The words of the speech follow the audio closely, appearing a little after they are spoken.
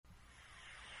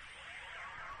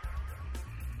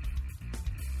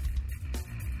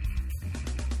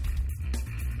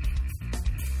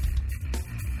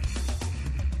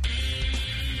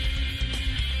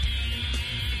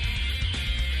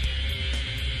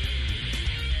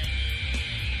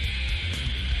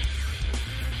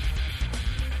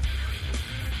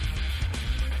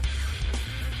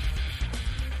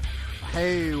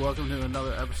Hey, welcome to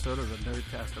another episode of the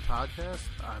Nerdcaster Podcast.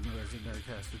 I'm the resident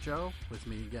Nerdcaster Joe. With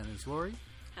me again is Lori.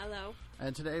 Hello.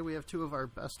 And today we have two of our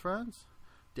best friends,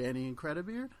 Danny and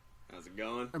Credibeard. How's it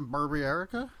going? And Barbie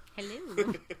Erica.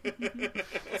 Hello.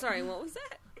 Sorry, what was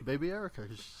that? Baby Erica.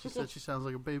 She said she sounds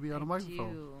like a baby on a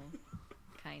microphone. Do,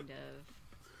 kind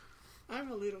of.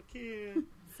 I'm a little kid.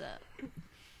 What's up?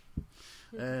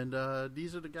 And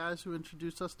these are the guys who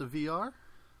introduced us to VR.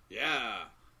 Yeah.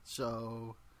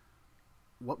 So,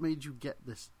 what made you get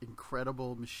this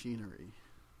incredible machinery?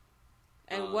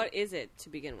 And what is it to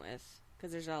begin with?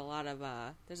 Because there's a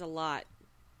lot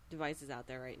devices out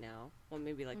there right now. Well,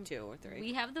 maybe like 2 or 3.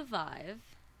 We have the Vive.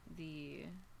 We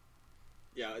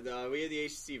had the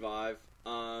HTC Vive.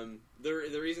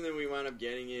 The reason that we wound up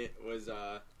getting it was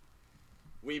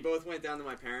we both went down to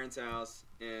my parents' house,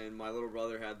 and my little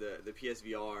brother had the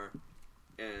PSVR,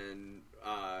 and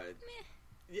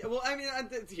yeah. Well, I mean,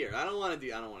 here I don't want to do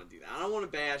that. I don't want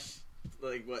to bash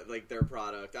like their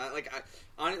product.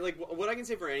 What I can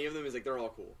say for any of them is like they're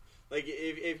all cool. Like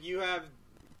if you have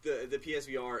the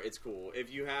PSVR, it's cool.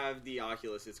 If you have the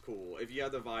Oculus, it's cool. If you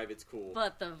have the Vive, it's cool.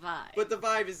 But the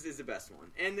Vive is the best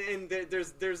one, and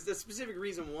there's a specific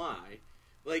reason why.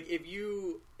 Like if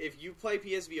you play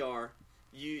PSVR,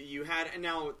 you had, and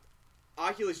now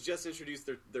Oculus just introduced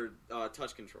their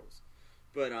touch controls,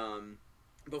 but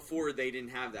before they didn't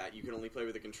have that. You could only play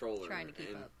with a controller. Trying to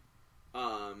keep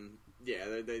up. Yeah,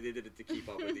 they did it to keep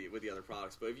up with the other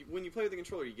products. But when you play with the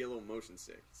controller, you get a little motion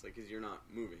sick. It's like because you're not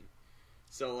moving.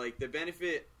 So, like, the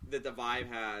benefit that the Vive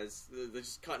has,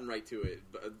 just cutting right to it,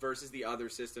 versus the other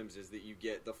systems, is that you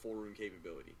get the full room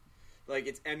capability. Like,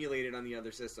 it's emulated on the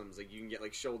other systems. Like, you can get,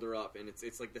 like, shoulder up, and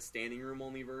it's like the standing room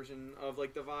only version of,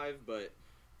 like, the Vive, but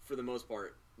for the most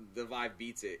part, the Vive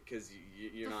beats it, because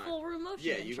you're not... full room motion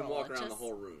Yeah, you can control. walk around the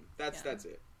whole room. That's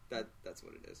it. That's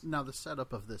what it is. Now, the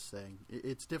setup of this thing,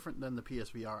 it's different than the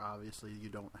PSVR, obviously. You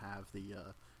don't have the...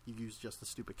 you use just the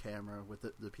stupid camera with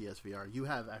the PSVR. You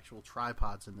have actual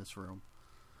tripods in this room.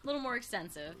 A little more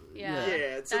extensive. Yeah.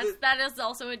 That is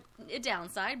also a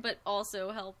downside, but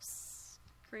also helps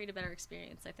create a better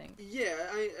experience, I think. Yeah,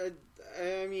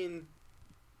 I mean,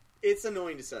 it's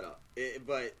annoying to set up,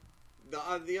 but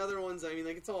the other ones, I mean,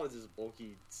 like, it's all just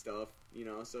bulky stuff, you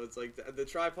know. So it's like the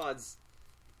tripods,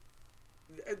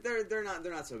 they're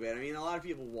not so bad. I mean, a lot of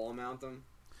people wall mount them.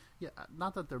 Yeah,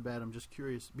 not that they're bad. I'm just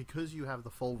curious because you have the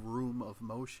full room of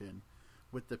motion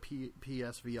with the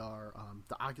PSVR.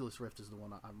 The Oculus Rift is the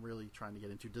one I'm really trying to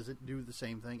get into. Does it do the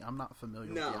same thing? I'm not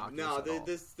familiar with the Oculus at all.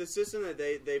 The system that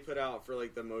they put out for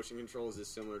like the motion controls is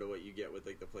similar to what you get with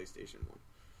like the PlayStation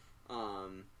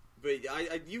one. But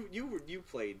you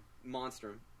played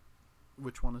Monstrum.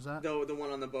 Which one is that? The one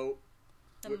on the boat.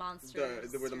 The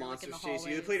monsters. Where the monsters chase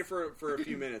you. You played it for a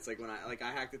few minutes. Like when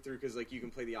I hacked it through because like you can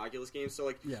play the Oculus games. So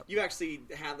like you actually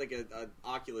had like a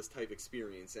Oculus type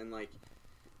experience, and like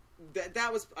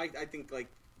that was I think like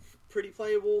pretty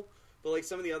playable. But like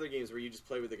some of the other games where you just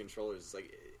play with the controllers, it's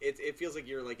like it feels like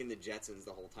you're like in the Jetsons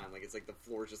the whole time. Like it's like the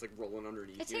floor's just like rolling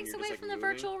underneath you. It takes away just, like, from the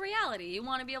virtual reality. You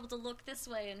want to be able to look this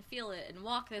way and feel it, and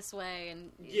walk this way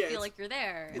and feel like you're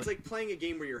there. It's like playing a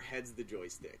game where your head's the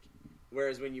joystick.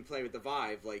 Whereas when you play with the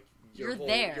Vive, like your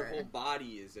whole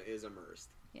body is immersed.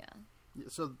 Yeah.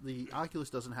 So the Oculus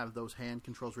doesn't have those hand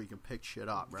controls where you can pick shit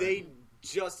up, right? They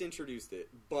just introduced it,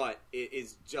 but it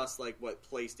is just like what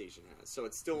PlayStation has. So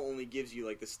it still only gives you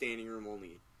like the standing room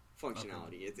only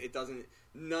functionality. Okay. It doesn't.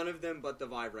 None of them but the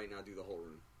Vive right now do the whole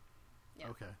room. Yeah.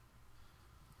 Okay.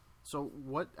 So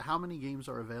how many games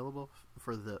are available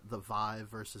for the Vive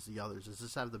versus the others? Does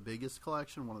this have the biggest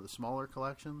collection? One of the smaller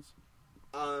collections?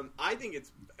 I think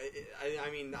it's. I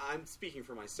mean, I'm speaking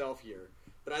for myself here,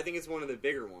 but I think it's one of the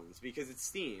bigger ones because it's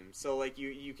Steam. So like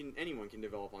anyone can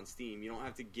develop on Steam. You don't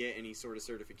have to get any sort of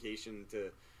certification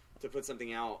to put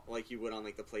something out like you would on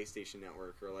like the PlayStation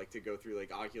Network or like to go through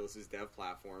like Oculus's dev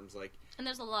platforms. Like, and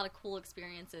there's a lot of cool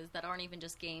experiences that aren't even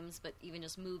just games, but even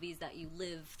just movies that you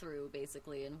live through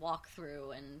basically and walk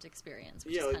through and experience,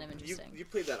 which is kind of interesting. You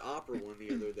played that opera one the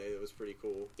other day. That was pretty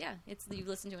cool. Yeah, you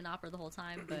listen to an opera the whole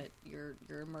time, but you're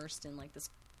immersed in like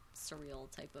this surreal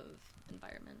type of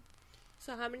environment.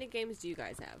 So how many games do you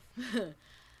guys have?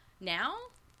 Now?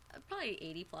 Probably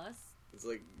 80 plus. It's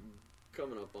like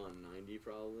coming up on 90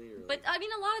 probably. But I mean,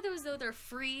 a lot of those though, they're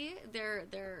free. They're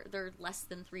less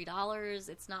than $3.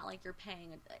 It's not like you're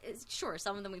paying. Sure,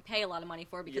 some of them we pay a lot of money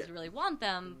for because we really want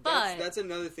them. But that's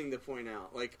another thing to point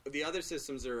out. Like the other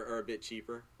systems are a bit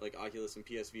cheaper, like Oculus and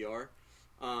PSVR.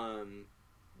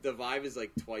 The Vive is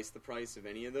like twice the price of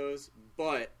any of those,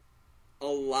 but a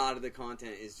lot of the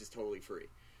content is just totally free.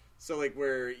 So, like,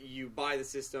 where you buy the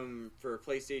system for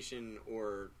PlayStation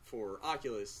or for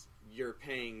Oculus, you're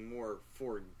paying more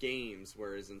for games,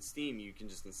 whereas in Steam, you can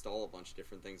just install a bunch of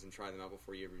different things and try them out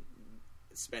before you ever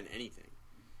spend anything.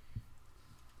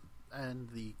 And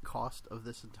the cost of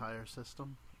this entire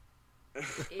system?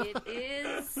 It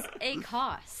is a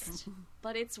cost,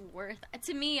 but it's worth...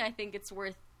 To me, I think it's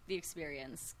worth the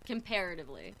experience,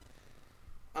 comparatively.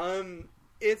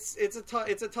 It's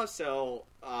a tough sell.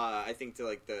 I think to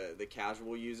like the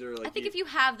casual user. Like I think if you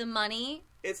have the money,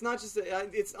 it's not just.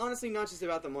 It's honestly not just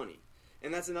about the money,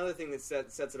 and that's another thing that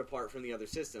sets it apart from the other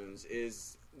systems.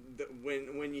 Is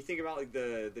when you think about like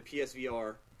the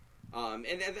PSVR, and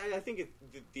I think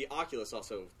the Oculus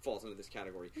also falls into this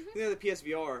category. Mm-hmm. You know, the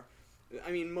PSVR.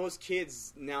 I mean, most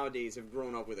kids nowadays have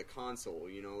grown up with a console.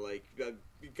 You know, like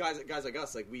guys like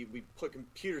us, like we put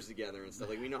computers together and stuff.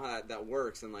 Like we know how that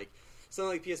works, and like.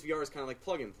 Something like PSVR is kind of like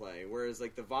plug and play, whereas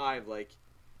like the Vive, like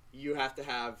you have to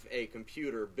have a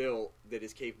computer built that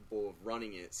is capable of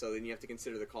running it. So then you have to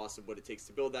consider the cost of what it takes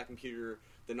to build that computer,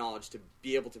 the knowledge to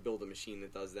be able to build a machine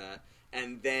that does that,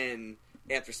 and then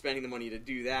after spending the money to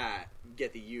do that,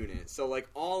 get the unit. So like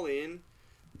all in,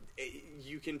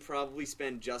 you can probably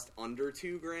spend just under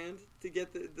 $2,000 to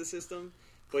get the system,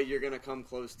 but you're gonna come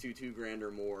close to $2,000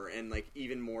 or more, and like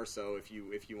even more so if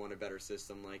you want a better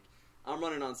system. Like I'm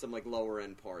running on some like lower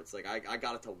end parts. Like I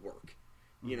got it to work,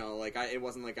 you know. Like it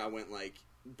wasn't like I went like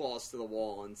balls to the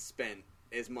wall and spent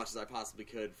as much as I possibly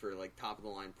could for like top of the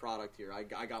line product here. I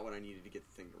got what I needed to get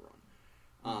the thing to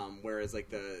run. Whereas like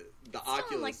the Oculus,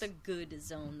 still in like the good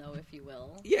zone though, if you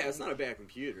will. Yeah, it's not a bad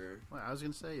computer. Well, I was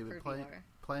gonna say, VR.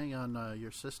 playing on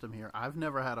your system here, I've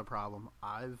never had a problem.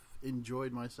 I've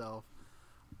enjoyed myself.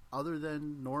 Other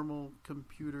than normal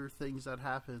computer things that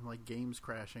happen, like games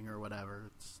crashing or whatever,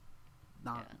 it's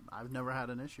not. Yeah. I've never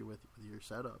had an issue with your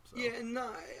setup. So. Yeah, no,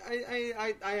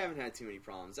 I haven't had too many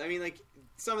problems. I mean, like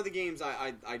some of the games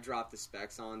I dropped the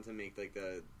specs on to make like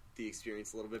the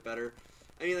experience a little bit better.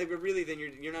 I mean, like, but really, then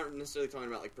you're not necessarily talking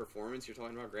about like performance. You're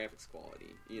talking about graphics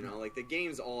quality. You know, like the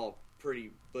game's all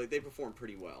pretty, like they perform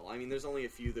pretty well. I mean, there's only a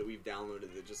few that we've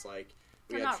downloaded that just like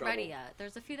they're not ready yet.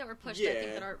 There's a few that were pushed, I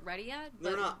think, that aren't ready yet. But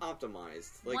they're not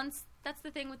optimized. Like, once that's the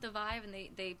thing with the Vive, and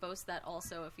they boast that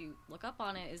also. If you look up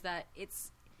on it, is that it's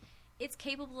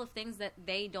capable of things that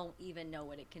they don't even know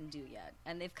what it can do yet,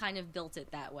 and they've kind of built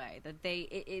it that way. That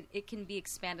it can be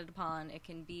expanded upon.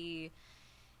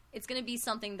 It's going to be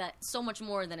something that so much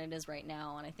more than it is right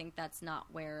now, and I think that's not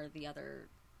where the other,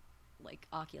 like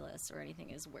Oculus or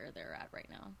anything is where they're at right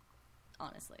now,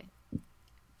 honestly.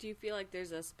 Do you feel like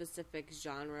there's a specific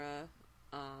genre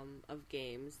of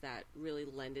games that really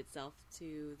lend itself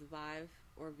to the Vive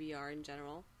or VR in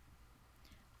general?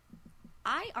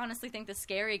 I honestly think the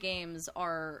scary games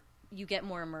you get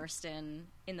more immersed in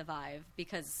the Vive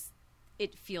because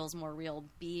it feels more real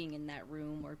being in that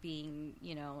room or being,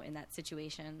 you know, in that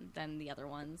situation than the other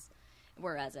ones.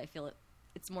 Whereas I feel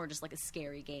it's more just like a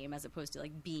scary game as opposed to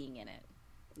like being in it.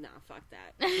 Nah, fuck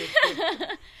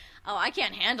that. Oh, I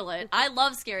can't handle it. I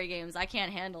love scary games. I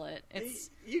can't handle it.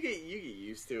 You get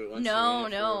used to it. Once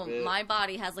No. My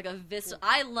body has like a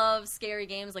I love scary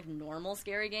games, like normal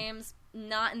scary games.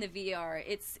 Not in the VR.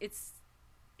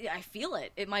 I feel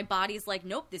it. My body's like,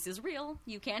 nope, this is real.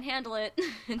 You can't handle it.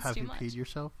 It's Have too you much. peed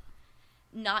yourself?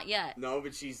 Not yet. No,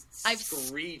 but I've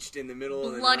screeched in the middle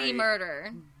of the night. Bloody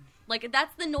murder. Like,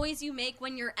 that's the noise you make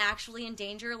when you're actually in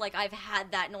danger. Like, I've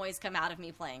had that noise come out of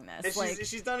me playing this. And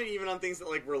she's done it even on things that,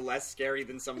 like, were less scary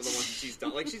than some of the ones that she's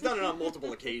done. Like, she's done it on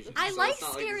multiple occasions. I like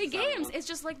scary games. It's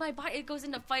just, like, my body, it goes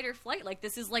into fight or flight. Like,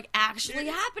 this is, like, actually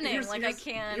happening. I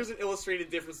can't... Here's an illustrated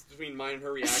difference between mine and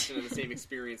her reaction and the same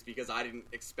experience, because I didn't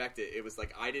expect it. It was,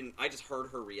 like, I just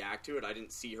heard her react to it. I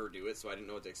didn't see her do it, so I didn't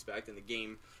know what to expect. And the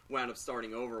game wound up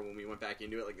starting over when we went back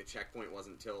into it. Like, the checkpoint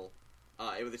wasn't till...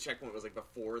 the checkpoint was, like,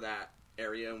 before that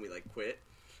area, and we like quit.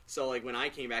 So like when I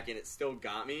came back in, it still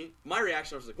got me. My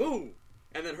reaction was like, "Ooh!"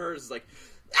 And then hers is like,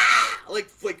 "Ah!" Like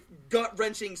gut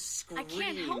wrenching scream. I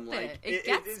can't help like, it. It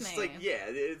gets it's me. Like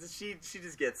she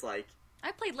just gets like.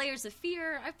 I played Layers of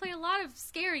Fear. I've played a lot of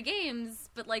scary games,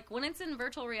 but like when it's in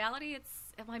virtual reality, it's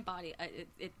my body.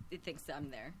 It thinks that I'm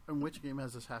there. And which game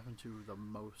has this happened to the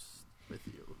most with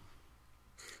you?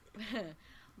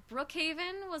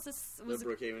 Brookhaven was the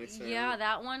Brookhaven experiment. Yeah,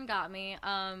 that one got me.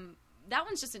 That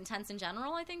one's just intense in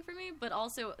general, I think, for me. But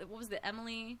also, what was the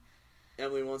Emily?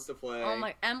 Emily wants to play. Oh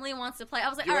my! Emily wants to play. I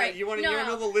was like, all right. You want to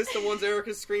know the list of ones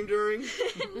Erica screamed during?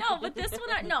 But this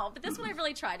one I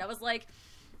really tried. I was like,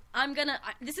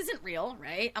 this isn't real,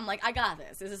 right? I'm like, I got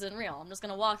this. This isn't real. I'm just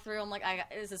gonna walk through. I'm like,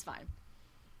 this is fine.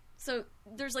 So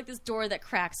there's like this door that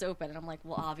cracks open, and I'm like,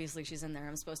 well, obviously she's in there.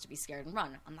 I'm supposed to be scared and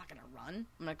run. I'm not going to run.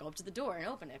 I'm going to go up to the door and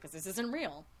open it because this isn't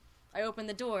real. I open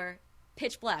the door,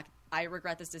 pitch black. I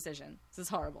regret this decision. This is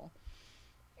horrible.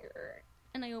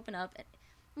 And I open up, and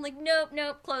I'm like,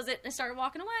 nope, close it. And I started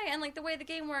walking away, and like the way the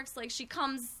game works, like she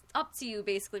comes up to you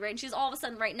basically, right? And she's all of a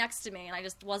sudden right next to me, and I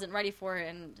just wasn't ready for it,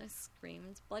 and I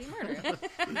screamed bloody murder.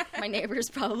 My neighbors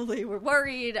probably were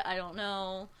worried. I don't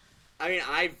know. I mean,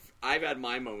 I've had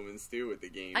my moments too with the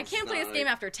game. I can't play this game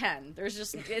after 10.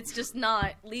 It's just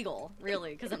not legal,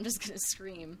 really, because I'm just gonna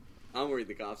scream. I'm worried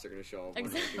the cops are gonna show up Exactly.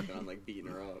 when they think that I'm like beating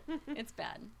her up. It's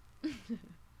bad.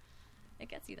 It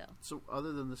gets you though. So,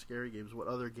 other than the scary games, what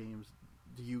other games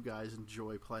do you guys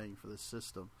enjoy playing for this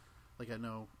system? Like, I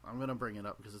know I'm gonna bring it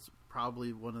up because it's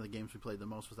probably one of the games we played the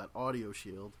most was that Audio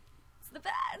Shield. It's the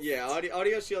best. Yeah,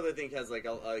 Audio Shield I think has like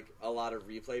a lot of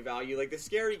replay value. Like the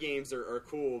scary games are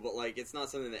cool, but like it's not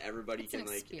something that everybody It's can an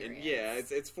like. experience. Yeah,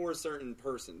 it's for a certain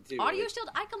person too. Audio Like, Shield,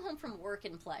 I come home from work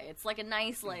and play. It's like a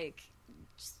nice, like,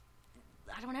 just,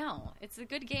 I don't know. It's a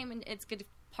good game, and it's a good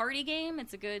party game.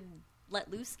 It's a good let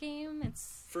loose game.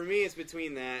 It's for me, it's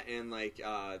between that and like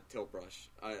Tilt Brush.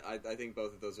 I think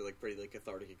both of those are like pretty like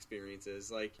cathartic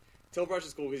experiences. Like Tilt Brush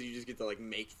is cool because you just get to like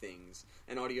make things,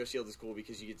 and Audio Shield is cool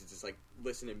because you get to just like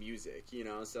listen to music, you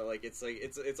know. So like it's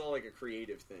all like a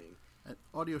creative thing. And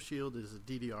Audio Shield is a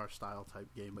DDR style type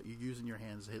game, but you're using your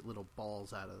hands to hit little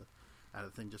balls out of the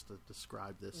thing. Just to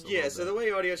describe this. Yeah, so the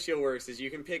way Audio Shield works is you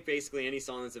can pick basically any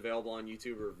song that's available on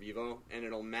YouTube or Vivo, and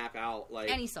it'll map out like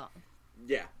any song.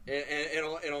 Yeah,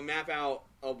 and it'll map out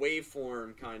a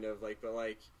waveform kind of like, but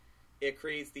like it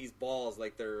creates these balls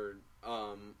like they're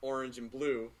orange and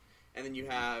blue, and then you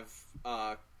have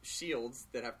shields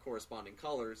that have corresponding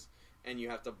colors, and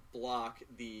you have to block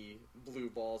the blue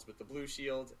balls with the blue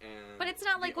shield. And but it's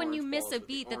not like when you miss a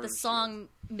beat that the song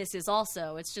shield. misses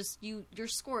also. It's just your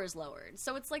score is lowered.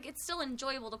 So it's like it's still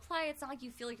enjoyable to play. It's not like you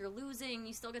feel like you're losing.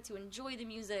 You still get to enjoy the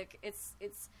music.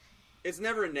 It's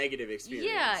never a negative experience.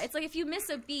 Yeah, it's like if you miss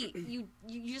a beat, you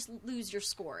just lose your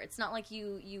score. It's not like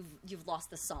you've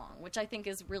lost the song, which I think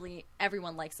is really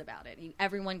everyone likes about it.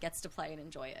 Everyone gets to play and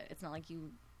enjoy it. It's not like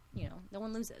no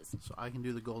one loses. So I can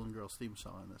do the Golden Girls theme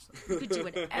song on this thing. You could do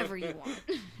whatever you want.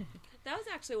 That was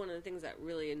actually one of the things that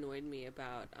really annoyed me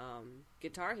about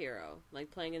Guitar Hero.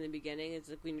 Like playing in the beginning, it's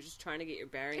like when you're just trying to get your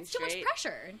bearings It's too straight. much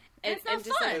pressure, and it's not and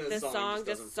just fun. like the The song song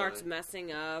just just starts doesn't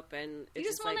messing up, and You it's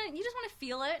just want like, to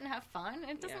feel it and have fun. And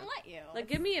it doesn't Yeah. let you. like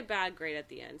give me a bad grade at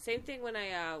the end. Same thing when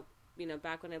I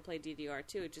back when I played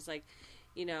DDR2, it's just like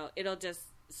it'll just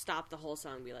stop the whole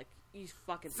song and be like, you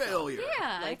fucking suck. Failure.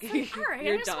 Yeah, Like, it's like, all right,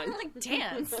 you're I just done. want to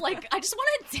dance. Like I just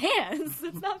want to dance.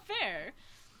 It's not fair.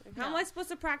 Like, how am I supposed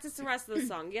to practice the rest of the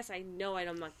song? Yes, I know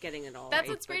I'm not getting it all That's right,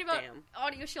 what's but great about damn.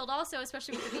 Audio Shield also,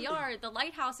 especially with the VR. The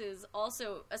lighthouses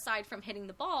also, aside from hitting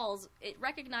the balls, it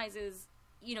recognizes,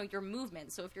 your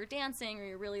movement. So if you're dancing or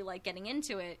you're really like getting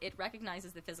into it, it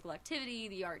recognizes the physical activity,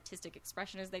 the artistic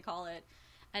expression as they call it,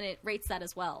 and it rates that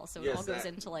as well. So it all goes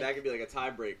into like that could be like a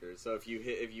tiebreaker. So if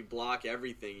you block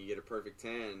everything, you get a perfect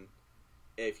 10.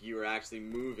 If you were actually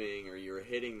moving or you were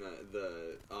hitting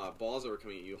the balls that were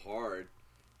coming at you hard.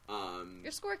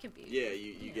 your score can be. Yeah,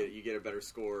 you get a better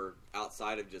score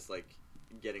outside of just like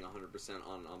getting 100%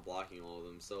 on blocking all of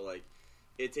them. So like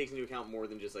it takes into account more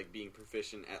than just like being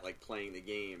proficient at like playing the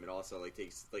game. It also like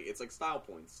takes like it's like style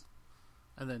points.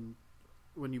 And then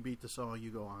when you beat the song,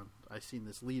 you go on. I've seen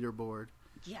this leaderboard,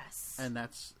 Yes. and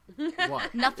that's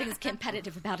what. Nothing's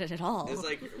competitive about it at all. It's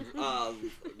like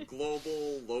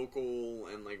global, local,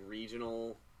 and like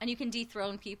regional. And you can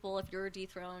dethrone people. If you're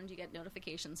dethroned, you get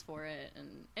notifications for it.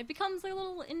 And it becomes like a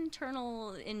little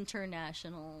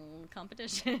international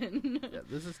competition. Yeah,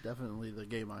 this is definitely the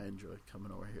game I enjoy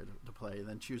coming over here to play. And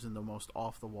then choosing the most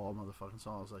off-the-wall motherfucking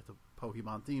songs like the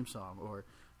Pokemon theme song or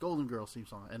Golden Girls theme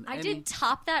song. And I did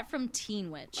top that from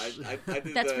Teen Witch. I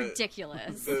did That's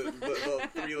ridiculous. The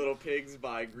Three Little Pigs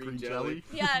by Green Jelly.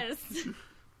 Yes.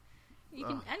 You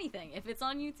can anything. If it's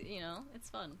on YouTube, it's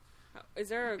fun. Is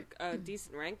there a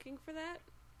decent ranking for that?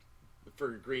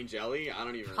 For Green Jelly, I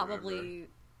don't even Probably. remember.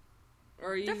 Or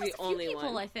are you There was the a few only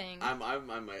people, one? I think. I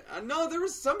might. No, there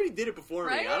was somebody did it before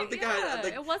Right? me. I don't think Yeah, I.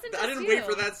 Like, it wasn't I just didn't you. wait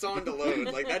for that song to load.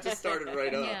 Like that just started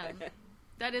right up. Yeah.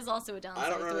 That is also a downside. I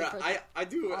don't to it remember. for I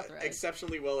do authorized.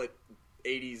 exceptionally well at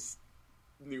 80s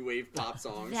new wave pop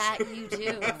songs. That you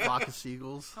do. Flock of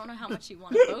Seagulls. I don't know how much you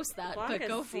want to boast that, Flock but of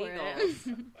go for Seagulls.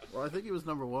 it. Well, I think he was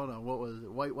number one on, what was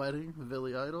it, White Wedding,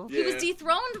 Billy Idol? Yeah. He was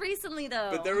dethroned recently, though.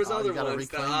 But there was Oh, other you gotta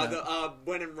ones. reclaim that.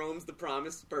 When in Rome's the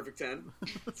Promise, perfect 10.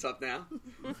 It's up now.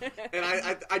 And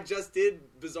I just did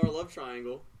Bizarre Love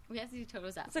Triangle. We have to do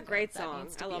Toto's Africa. It's a great song.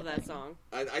 I love that song.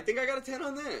 I think I got a 10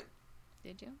 on that.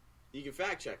 Did you? You can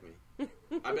fact check me.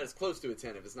 I bet it's close to a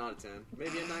 10 if it's not a 10.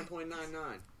 Maybe a 9.99.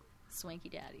 Swanky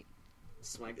Daddy.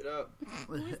 Swank it up.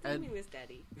 Who's naming this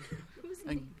daddy?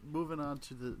 And moving on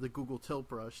to the Google Tilt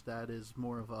Brush, that is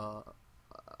more of a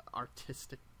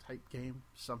artistic type game,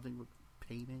 something with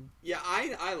painting. Yeah,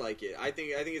 I like it. I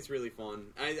think it's really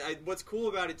fun. What's cool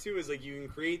about it too is like you can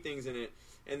create things in it,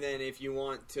 and then if you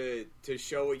want to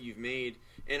show what you've made,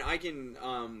 and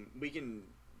we can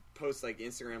post like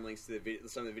Instagram links to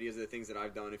some of the videos of the things that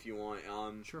I've done if you want.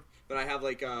 Sure. But I have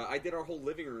like I did our whole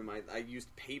living room. I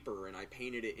used paper and I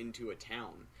painted it into a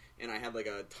town, and I had like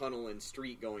a tunnel and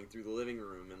street going through the living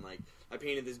room, and like I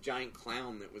painted this giant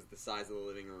clown that was the size of the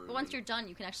living room. But once you're done,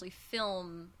 you can actually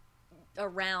film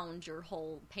around your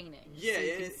whole painting. Yeah, so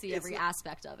you can see every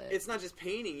aspect of it. It's not just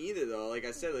painting either, though. Like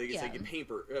I said, like it's like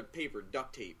paper,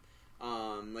 duct tape,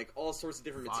 like all sorts of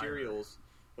different materials.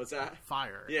 What's that?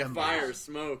 Fire. Yeah, fire,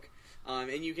 smoke.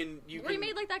 And you can... We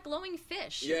made, like, that glowing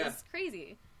fish. Yeah. It's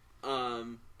crazy.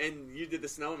 And you did the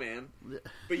snowman.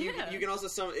 But you can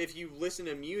also... if you listen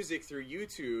to music through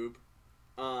YouTube,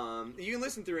 you can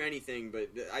listen through anything, but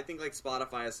I think, like,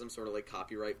 Spotify has some sort of, like,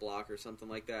 copyright block or something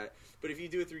like that. But if you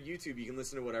do it through YouTube, you can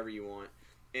listen to whatever you want.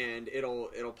 And it'll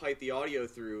pipe the audio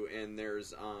through, and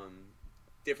there's...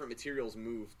 different materials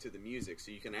move to the music,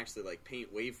 so you can actually like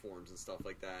paint waveforms and stuff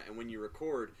like that. And when you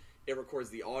record, it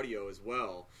records the audio as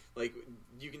well. Like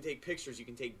you can take pictures, you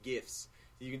can take GIFs.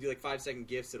 You can do like 5-second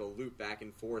GIFs. It'll loop back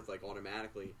and forth like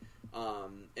automatically.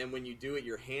 And when you do it,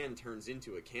 your hand turns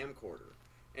into a camcorder,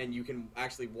 and you can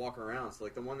actually walk around. So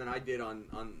like the one that I did on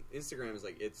Instagram is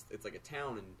like it's like a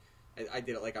town, and I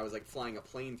did it like I was like flying a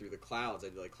plane through the clouds. I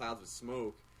did like clouds with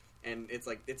smoke. And it's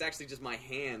actually just my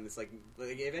hand. It's like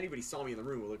if anybody saw me in the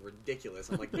room, it would look ridiculous.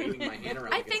 I'm like waving my hand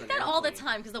around. I think that all the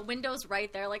time because the window's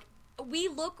right there. Like we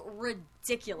look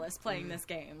ridiculous playing this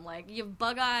game. Like you have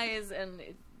bug eyes and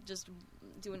just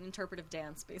do an interpretive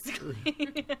dance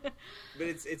basically. But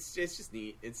it's just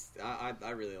neat. I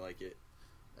really like it.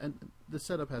 And the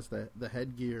setup has the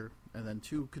headgear and then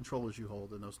 2 controllers you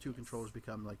hold, and those 2 controllers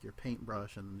become like your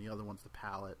paintbrush, and the other one's the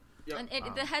palette. Yep.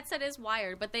 And the headset is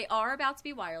wired, but they are about to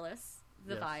be wireless.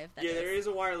 The Vive. There is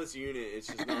a wireless unit. It's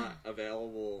just not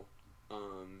available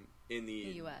in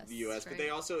the US. The US. Right.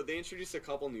 But they introduced a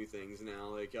couple new things now.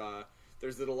 Like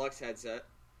there's the deluxe headset.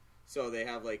 So they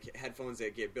have like headphones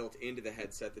that get built into the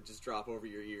headset that just drop over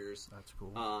your ears. That's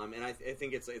cool. And I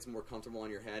think it's more comfortable on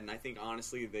your head. And I think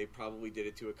honestly they probably did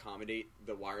it to accommodate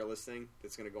the wireless thing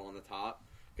that's going to go on the top.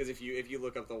 Because if you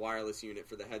look up the wireless unit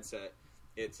for the headset,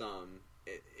 it's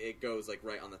it goes like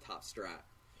right on the top strap.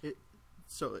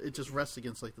 So it just rests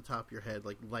against like the top of your head,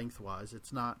 like lengthwise.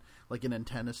 It's not like an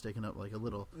antenna sticking up like a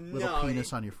little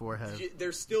penis on your forehead.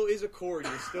 There still is a cord.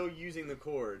 You're still using the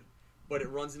cord, but it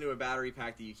runs into a battery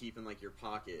pack that you keep in like your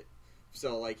pocket.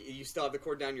 So like you still have the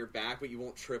cord down your back, but you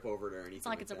won't trip over it or anything. It's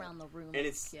not like it's around the room. And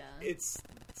it's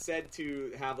said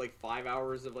to have like 5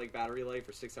 hours of like battery life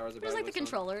or 6 hours of battery life. There's like the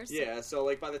controllers. Yeah, so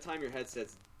like by the time your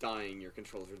headset's dying, your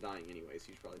controllers are dying anyway. So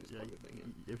you should probably just plug the thing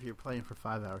in. If you're playing for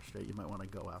 5 hours straight, you might want to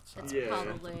go outside. That's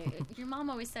probably. Your mom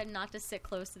always said not to sit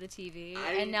close to the TV,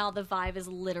 and now the Vive is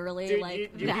literally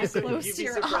like that close to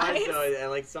your eyes. You'd be surprised though, and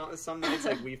like some nights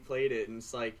like we've played it, and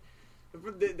it's like.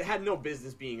 They had no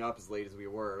business being up as late as we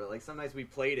were. But like some nights we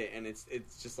played it, and it's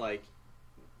just like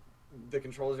the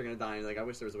controllers are gonna die. And like I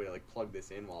wish there was a way to like plug this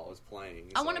in while I was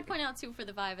playing. I want to point out too for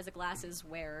the Vive as a glasses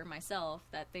wearer myself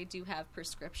that they do have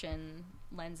prescription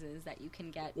lenses that you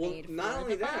can get made for not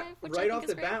only the that, Vive, right off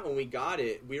the bat when we got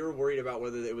it, we were worried about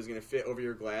whether it was gonna fit over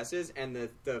your glasses, and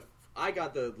I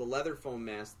got the leather foam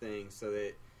mask thing so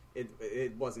that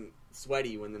it wasn't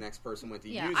sweaty when the next person went to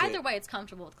use it. Yeah, either way, it's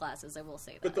comfortable with glasses, I will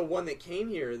say that. But the one that came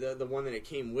here, the one that it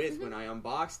came with when I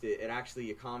unboxed it, it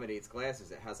actually accommodates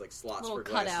glasses. It has like slots for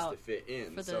glasses to fit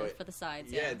in. For the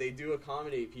sides, yeah. Yeah, they do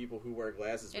accommodate people who wear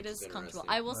glasses, which is comfortable.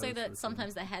 I will say that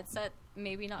sometimes the headset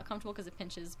maybe not comfortable because it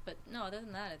pinches, but no, other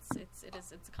than that,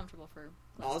 it's comfortable for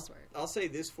glasses wear. I'll say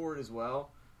this for it as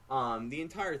well. The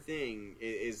entire thing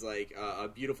is like a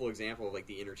beautiful example of like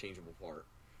the interchangeable part.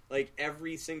 Like,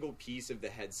 every single piece of the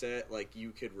headset, like,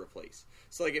 you could replace.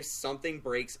 So, like, if something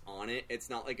breaks on it, it's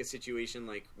not like a situation,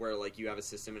 like, where, like, you have a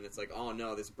system and it's like, oh,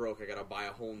 no, this broke, I gotta buy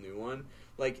a whole new one.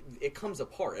 Like, it comes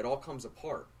apart. It all comes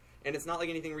apart. And it's not like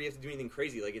anything where you have to do anything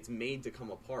crazy. Like, it's made to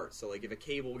come apart. So, like, if a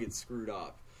cable gets screwed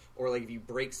up, or like if you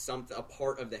break a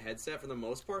part of the headset for the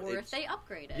most part, or if they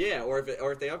upgrade it. Yeah, or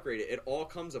if they upgrade it, it all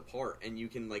comes apart, and you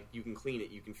can clean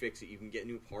it, you can fix it, you can get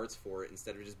new parts for it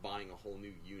instead of just buying a whole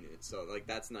new unit. So like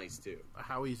that's nice too.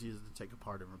 How easy is it to take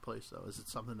apart and replace though? Is it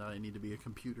something that I need to be a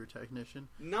computer technician?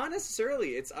 Not necessarily.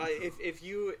 It's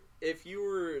if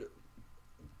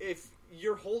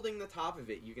you're holding the top of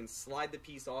it, you can slide the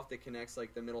piece off that connects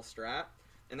like the middle strap.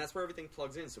 And that's where everything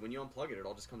plugs in. So when you unplug it, it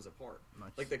all just comes apart.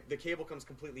 Nice. Like the cable comes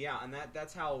completely out, and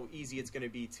that's how easy it's going to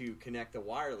be to connect the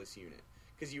wireless unit.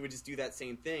 Because you would just do that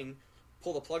same thing,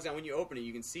 pull the plugs out. When you open it,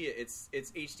 you can see it. It's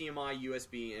HDMI,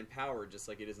 USB, and power, just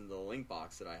like it is in the link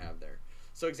box that I have there.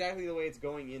 So exactly the way it's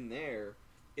going in there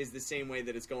is the same way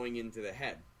that it's going into the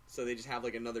head. So they just have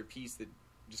like another piece that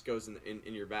just goes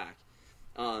in your back.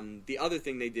 The other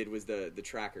thing they did was the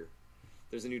tracker.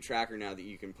 There's a new tracker now that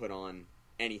you can put on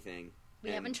anything. We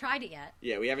haven't tried it yet.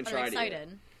 Yeah, we haven't tried it yet.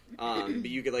 But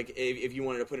you could like if you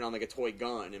wanted to put it on like a toy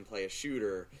gun and play a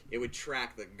shooter, it would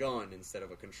track the gun instead of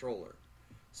a controller.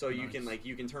 So you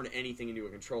can turn anything into a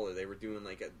controller. They were doing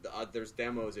like there's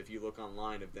demos if you look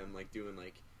online of them like doing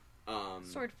like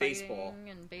sword baseball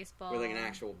and baseball with like an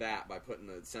actual bat by putting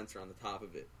the sensor on the top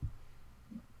of it.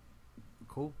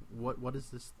 Cool. What is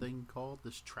this thing called?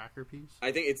 This tracker piece?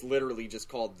 I think it's literally just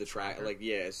called the tracker. Like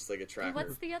it's just like a tracker.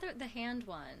 What's the hand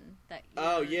one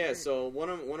that? So one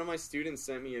of my students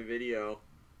sent me a video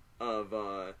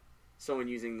of someone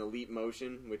using the Leap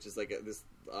Motion, which is like this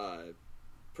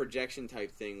projection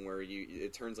type thing where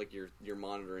it turns like your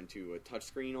monitor into a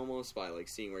touchscreen almost by like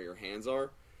seeing where your hands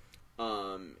are,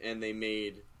 and they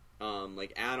made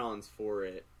like add-ons for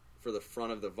it for the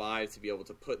front of the Vive to be able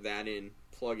to put that in,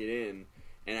 plug it in,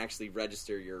 and actually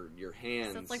register your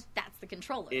hands. So it's like that's the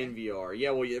controller in VR.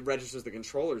 Yeah, well, it registers the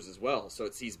controllers as well, so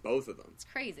it sees both of them. It's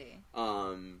crazy.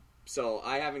 So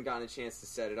I haven't gotten a chance to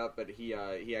set it up, but he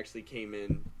actually came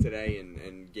in today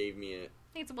and gave me it.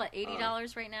 I think it's what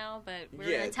 $80 right now, but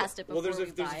we're gonna test it before there's a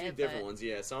buy few different ones.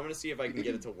 Yeah, so I'm gonna see if I can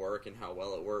get it to work and how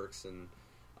well it works, and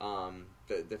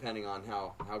depending on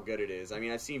how good it is. I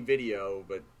mean, I've seen video,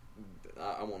 but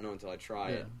I won't know until I try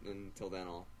it. Until then,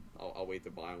 I'll wait to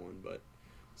buy one, but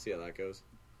see how that goes.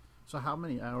 So how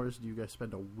many hours do you guys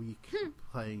spend a week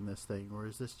playing this thing, or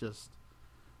is this just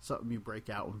something you break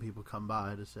out when people come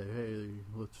by to say, hey,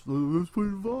 let's play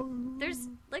Vive? There's,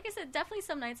 like I said, definitely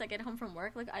some nights I get home from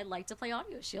work, like I like to play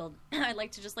Audio Shield. I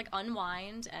like to just like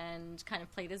unwind and kind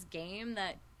of play this game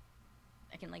that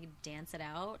I can like dance it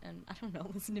out and I don't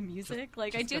know, listen to music.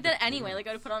 Like I do that anyway. Like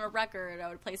I would put on a record, I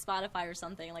would play Spotify or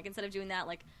something. Like instead of doing that,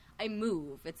 like I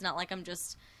move. It's not like I'm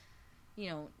just, I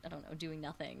don't know, doing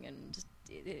nothing. And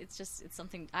it's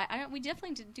something. We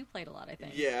definitely do play it a lot. I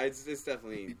think. Yeah, it's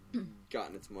definitely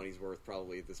gotten its money's worth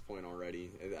probably at this point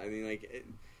already. I mean, like.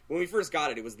 When we first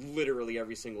got it, it was literally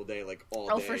every single day, like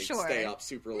all day, for sure. Stay up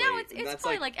super late. No, it's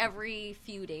probably like every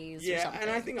few days. Yeah, or something.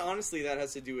 and I think honestly that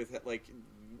has to do with like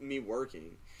me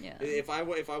working. Yeah. If I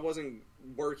wasn't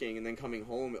working and then coming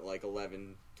home at like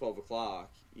 11, 12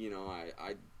 o'clock,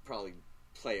 I'd probably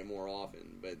play it more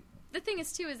often. But the thing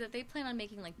is too is that they plan on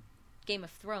making like Game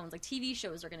of Thrones, like TV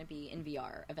shows are going to be in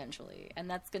VR eventually, and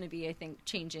that's going to be, I think,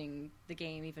 changing the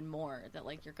game even more. That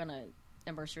like you're going to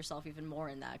immerse yourself even more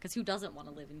in that, because who doesn't want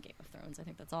to live in Game of Thrones? I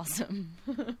think that's awesome.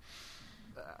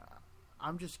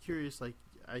 I'm just curious, like,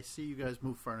 I see you guys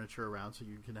move furniture around so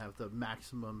you can have the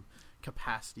maximum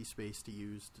capacity space to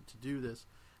use to do this.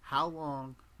 How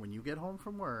long, when you get home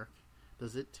from work,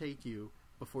 does it take you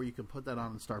before you can put that on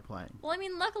and start playing? Well, I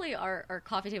mean, luckily our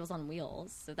coffee table's on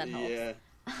wheels, so that helps. Yeah.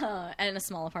 And in a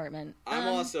small apartment. I'm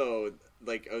also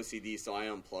like OCD, so I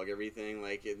unplug everything.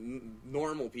 Like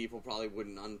normal people probably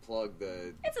wouldn't unplug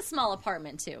the. It's a small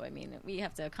apartment too. I mean, we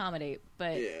have to accommodate,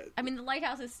 but yeah. I mean, the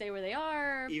lighthouses stay where they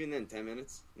are. Even then, 10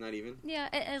 minutes, not even. Yeah,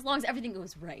 as long as everything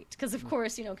goes right, because of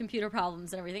course, computer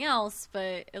problems and everything else.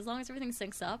 But as long as everything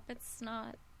syncs up, it's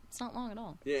not long at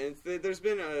all. Yeah, there's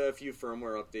been a few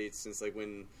firmware updates since like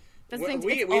when.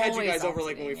 We had you guys over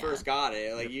like when we first got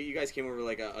it. Like you guys came over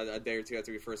like a day or two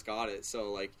after we first got it.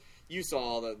 So like you saw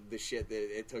all the shit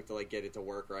that it took to like get it to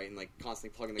work right and like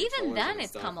constantly plugging the controllers in. Even then, and it's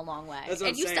stuff. come a long way.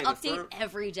 It used to update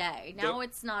every day. Now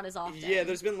it's not as often. Yeah,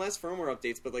 there's been less firmware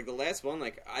updates, but like the last one,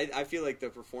 like I feel like the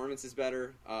performance is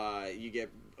better. You get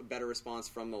a better response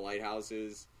from the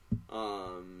lighthouses.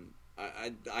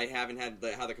 I haven't had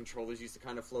how the controllers used to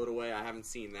kind of float away. I haven't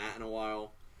seen that in a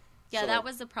while. Yeah, that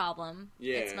was the problem.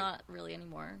 Yeah. It's not really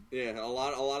anymore. Yeah, a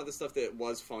lot of the stuff that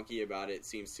was funky about it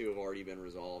seems to have already been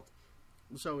resolved.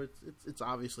 So it's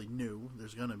obviously new.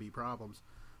 There's going to be problems.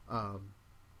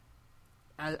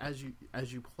 As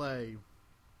you play,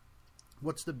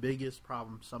 what's the biggest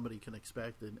problem somebody can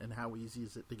expect, and how easy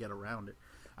is it to get around it?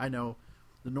 I know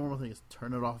the normal thing is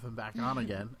turn it off and back on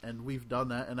again, and we've done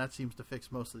that, and that seems to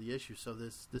fix most of the issues. So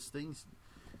this thing's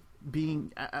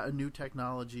being a new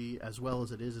technology as well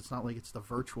as it is. It's not like it's the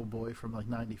Virtual Boy from like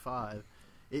 '95.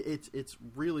 It's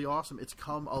really awesome. It's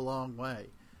come a long way.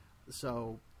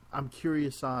 So I'm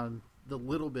curious on the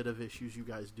little bit of issues you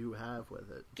guys do have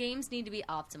with it. Games need to be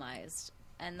optimized,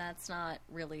 and that's not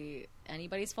really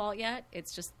anybody's fault yet.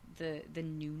 It's just the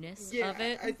newness of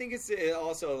it. I think it's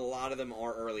also a lot of them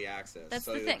are early access. That's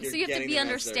so the thing. So you have to be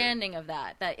understanding of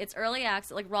that it's early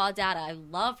access, like raw data. I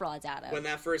love raw data. When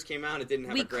that first came out, it didn't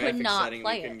have we a graphics could not setting.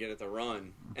 play We couldn't get it to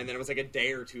run. And then it was like a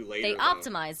day or two later. They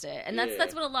optimized it, and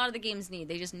that's what a lot of the games need.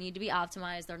 They just need to be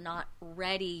optimized. They're not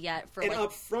ready yet for. And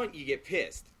up front, you get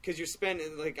pissed because you're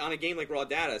spending like on a game like Raw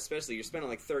Data, especially you're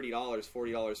spending like $30, $40 for that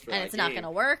game, and it's not going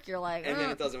to work. You're like, and then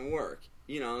it doesn't work.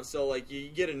 You know, so like you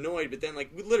get annoyed, but then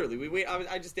like we wait.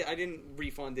 I didn't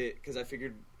refund it because I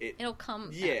figured it'll come.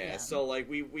 Yeah, so like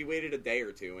we waited a day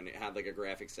or two, and it had like a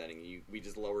graphic setting. We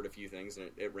just lowered a few things,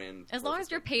 and it ran. As long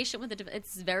as you're patient with it,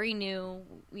 it's very new.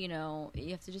 You know,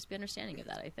 you have to just be understanding of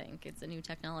that. I think it's a new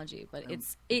technology, but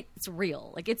it's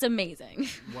real. Like it's amazing.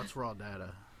 What's Raw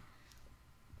Data?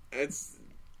 It's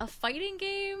a fighting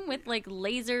game with like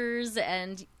lasers,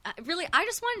 and I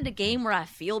just wanted a game where I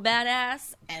feel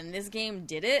badass, and this game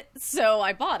did it, so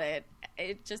I bought it.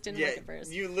 It just didn't work at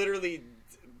first. You literally,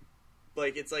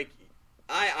 like, it's like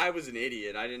I was an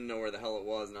idiot. I didn't know where the hell it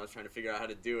was, and I was trying to figure out how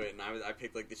to do it, and I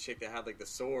picked like the chick that had like the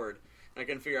sword, and I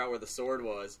couldn't figure out where the sword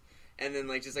was. And then,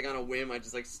 like, just, like, on a whim, I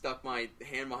just, like, stuck my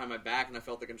hand behind my back, and I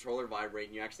felt the controller vibrate,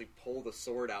 and you actually pull the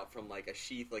sword out from, like, a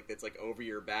sheath, like, that's, like, over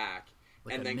your back.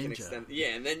 Like and then ninja. can extend,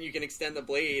 and then you can extend the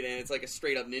blade, and it's like a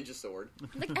straight up ninja sword.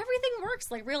 Like everything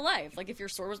works like real life. Like if your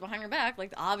sword was behind your back,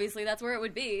 like obviously that's where it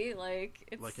would be. Like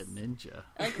it's like a ninja.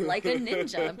 Like a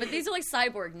ninja. But these are like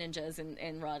cyborg ninjas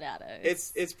in raw data.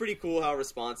 It's pretty cool how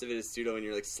responsive it is too, when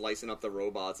you're like slicing up the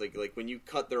robots. Like when you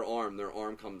cut their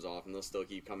arm comes off, and they'll still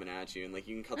keep coming at you. And like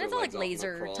you can cut their legs like off,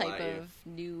 laser and they'll type crawl at of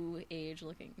new age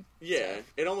looking. Yeah,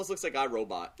 stuff. It almost looks like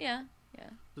iRobot. Yeah. Yeah.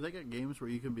 Do they got games where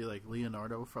you can be like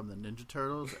Leonardo from the Ninja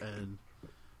Turtles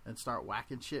and start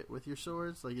whacking shit with your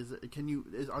swords? Like,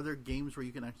 are there games where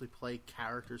you can actually play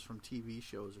characters from TV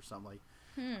shows or something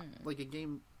like a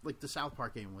game like the South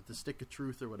Park game with the Stick of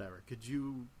Truth or whatever? Could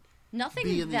you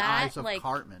be in the eyes of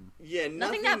Cartman? Yeah,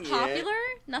 nothing that popular.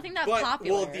 Nothing that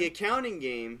popular. Well, the accounting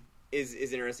game is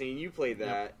interesting. You played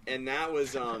that, and that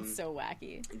was that's so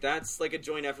wacky. That's like a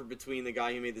joint effort between the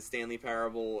guy who made the Stanley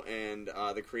Parable and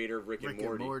the creator of Rick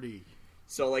and Morty.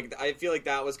 So like I feel like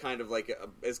that was kind of like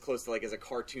as close to like as a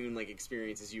cartoon like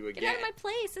experience as you would get. Get out of my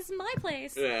place! This is my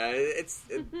place. Yeah, it's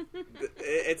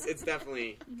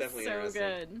definitely so interesting.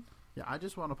 Good. Yeah, I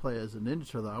just want to play as a Ninja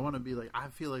Turtle. I want to be like I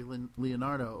feel like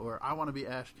Leonardo, or I want to be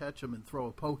Ash Ketchum and throw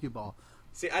a Pokeball.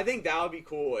 See, I think that would be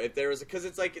cool if there was because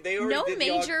it's like they already did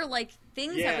major like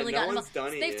things have really gotten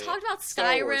involved. They've talked about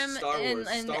Skyrim and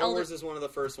Star Wars is one of the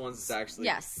first ones that's actually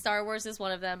Star Wars is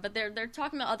one of them, but they're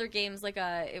talking about other games like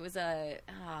it was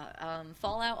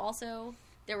Fallout also.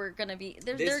 They're gonna be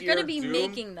Doom,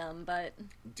 making them, but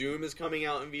Doom is coming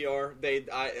out in VR.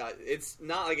 It's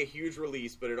not like a huge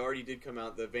release, but it already did come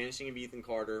out. The Vanishing of Ethan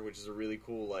Carter, which is a really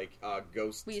cool like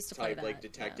ghost type like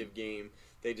detective game.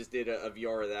 They just did a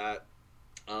VR of that.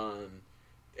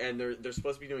 And they're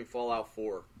supposed to be doing Fallout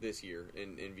 4 this year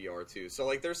in VR too. So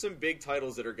like there's some big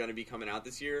titles that are going to be coming out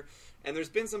this year, and there's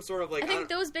been some sort of like I think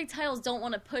those big titles don't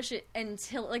want to push it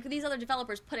until like these other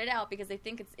developers put it out because they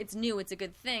think it's new, it's a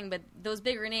good thing, but those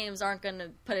bigger names aren't going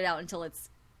to put it out until it's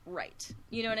right.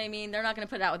 You know what I mean? They're not going to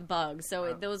put it out with bugs,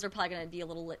 so those are probably going to be a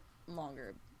little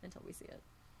longer until we see it.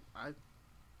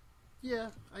 Yeah,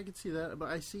 I can see that, but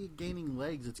I see it gaining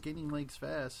legs. It's gaining legs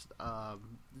fast.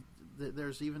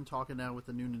 There's even talking now with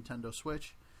the new Nintendo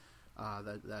Switch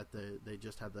that they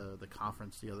just had the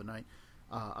conference the other night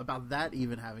about that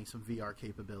even having some VR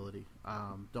capability.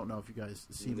 Don't know if you guys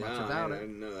see much about it. I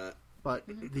didn't know that. But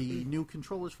the new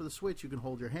controllers for the Switch, you can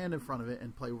hold your hand in front of it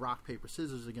and play rock, paper,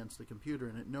 scissors against the computer,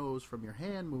 and it knows from your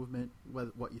hand movement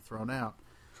what you've thrown out.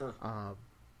 Huh.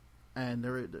 And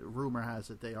the rumor has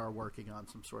it they are working on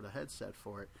some sort of headset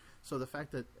for it. So the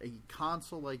fact that a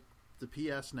console like the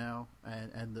PS now,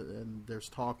 and there's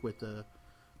talk with the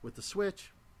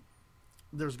Switch,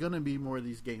 there's going to be more of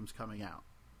these games coming out.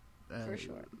 For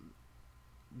sure.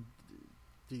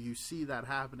 Do you see that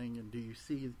happening, and do you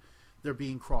see there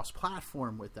being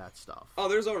cross-platform with that stuff? Oh,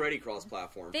 there's already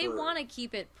cross-platform. They want to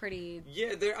keep it pretty.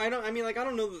 Yeah, I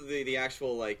don't know the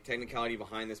actual like technicality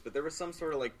behind this, but there was some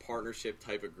sort of like partnership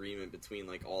type agreement between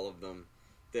like all of them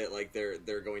that like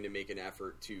they're going to make an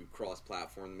effort to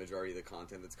cross-platform the majority of the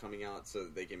content that's coming out, so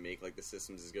that they can make like the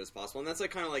systems as good as possible. And that's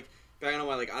like kind of like back on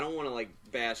why like I don't want to like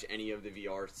bash any of the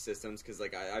VR systems because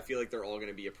like I feel like they're all going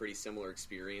to be a pretty similar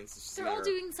experience. It's just they're all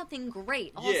doing something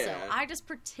great. Also, Yeah. I just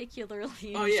particularly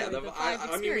the Vive I mean,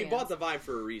 we experience. bought the Vive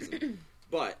for a reason,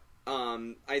 but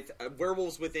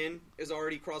Werewolves Within is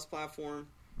already cross-platform,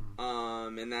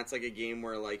 and that's like a game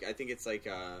where like I think it's like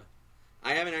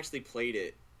I haven't actually played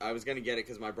it. I was gonna get it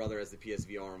because my brother has the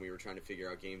PSVR, and we were trying to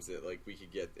figure out games that like we could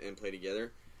get and play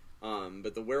together.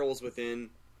 But the Werewolves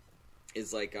Within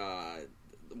is like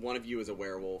one of you is a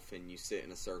werewolf, and you sit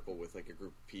in a circle with like a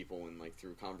group of people, and like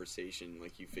through conversation,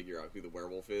 like you figure out who the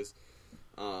werewolf is.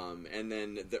 And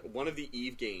then one of the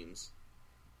Eve games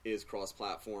is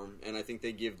cross-platform, and I think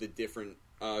they give the different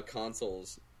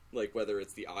consoles, like whether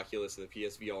it's the Oculus or the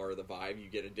PSVR or the Vive, you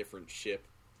get a different ship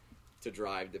to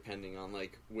drive depending on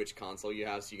like which console you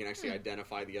have, so you can actually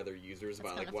identify the other users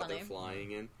by like what they're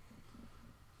flying in.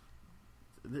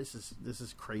 This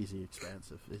is crazy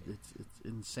expansive. It's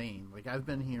insane. Like I've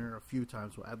been here a few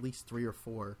times, well, at least 3 or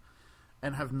 4,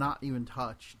 and have not even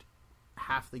touched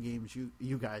half the games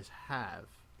you guys have.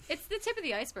 It's the tip of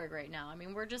the iceberg right now. I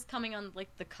mean, we're just coming on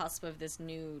like the cusp of this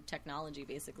new technology,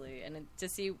 basically, and to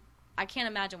see, I can't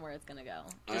imagine where it's gonna go.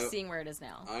 Just seeing where it is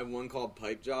now. I have one called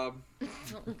Pipe Job,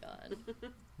 Oh God.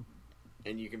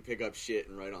 and you can pick up shit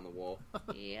and write on the wall.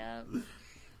 Yeah.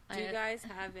 Do you guys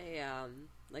have a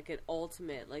like an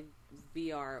ultimate like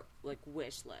VR like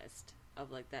wish list of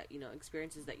like that, you know,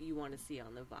 experiences that you want to see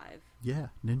on the Vive? Yeah,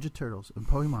 Ninja Turtles and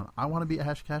Pokemon. I want to be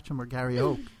Ash Ketchum or Gary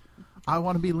Oak. I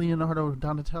want to be Leonardo,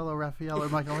 Donatello, Raphael, or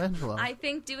Michelangelo. I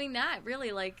think doing that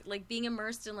really like being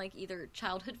immersed in like either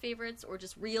childhood favorites or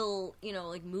just real, you know,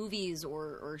 like movies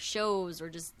or shows, or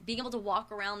just being able to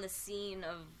walk around the scene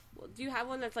of. Do you have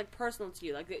one that's like personal to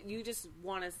you, like that you just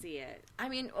want to see it? I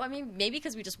mean, maybe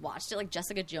because we just watched it, like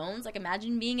Jessica Jones. Like,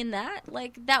 imagine being in that.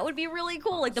 Like, that would be really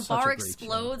cool. Like, the Such a bar great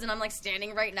explodes, show. and I'm like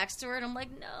standing right next to her, and I'm like,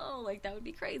 no, like that would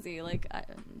be crazy. Like,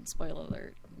 spoiler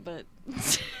alert, but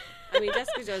I mean,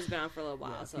 Jessica Jones has been on for a little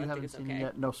while, Yeah, so if you I think haven't it's seen okay. it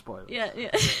yet, no spoilers.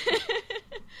 yeah.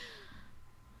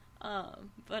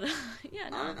 But yeah,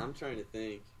 no. I'm trying to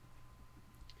think.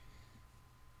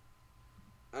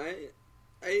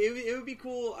 It would be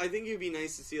cool. I think it would be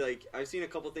nice to see, like, I've seen a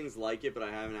couple things like it, but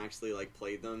I haven't actually, like,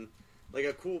 played them. Like,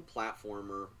 a cool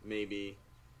platformer, maybe.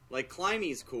 Like,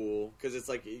 Climby's cool, because it's,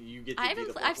 like, you get to be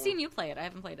the platform. I've seen you play it. I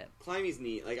haven't played it. Climby's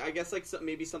neat. Like, I guess, like,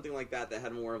 maybe something like that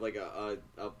had more of, like, a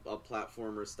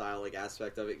platformer style, like,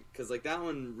 aspect of it. Because, like, that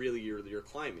one, really, you're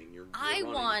climbing. You're I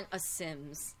running. want a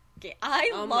Sims. I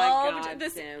Oh loved my God,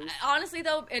 this. Sims. Honestly,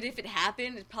 though, and if it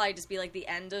happened, it'd probably just be like the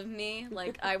end of me.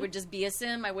 Like, I would just be a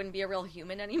Sim. I wouldn't be a real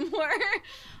human anymore.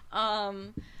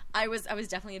 I was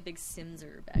definitely a big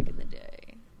Simser back in the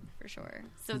day, for sure.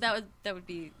 So that would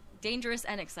be dangerous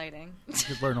and exciting. You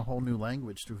could learn a whole new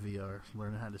language through VR.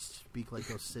 Learn how to speak like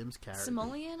those Sims characters.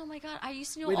 Simoleon? Oh my God. I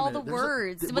used to know Wait a all minute, the there's a-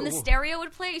 words. th- When the whoa. stereo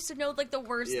would play, I used to know, like, the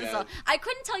words to the Yeah. song. I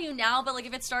couldn't tell you now, but, like,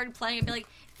 if it started playing, I'd be like,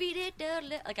 feed it,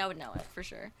 like, I would know it, for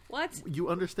sure. What? You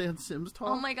understand Sims talk?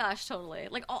 Oh my gosh, totally.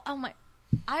 Like, oh my.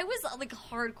 I was, like,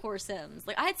 hardcore Sims.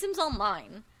 Like, I had Sims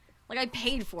Online. Like, I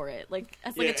paid for it. Like,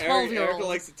 as, like, a 12-year-old. Erica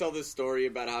likes to tell this story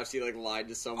about how she, like, lied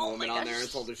to some Oh woman my on there and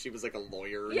gosh. told her she was, like, a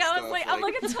lawyer and Yeah, I stuff. was like, I'm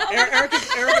like a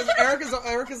 12.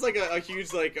 Erica's like a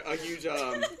huge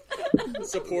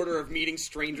supporter of meeting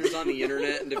strangers on the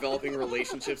internet and developing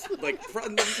relationships,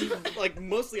 like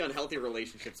mostly unhealthy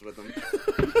relationships with them.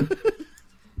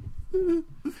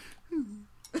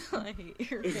 I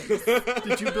hate your face.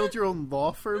 Did you build your own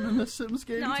law firm in the Sims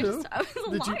game No, too? I was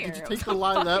a Did liar. you take I was the a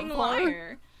lie that fucking far?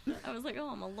 liar. I was like, oh,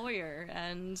 I'm a lawyer,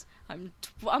 and I'm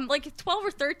like 12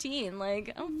 or 13.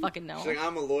 Like, I don't fucking know. She's like,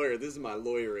 I'm a lawyer. This is my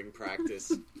lawyering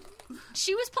practice.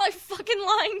 She was probably fucking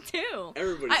lying too.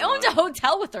 Everybody's I owned lying. a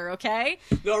hotel with her. Okay,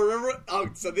 No, remember? Oh,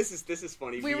 so this is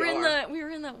funny. we were in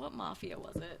the what mafia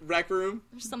was it? Rec Room.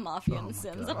 There's some mafia in Oh The my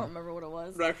Sims. God. I don't remember what it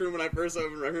was. Rec Room. When I first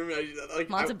opened Rec Room,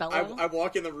 Montebello? I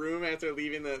walk in the room after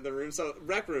leaving the room. So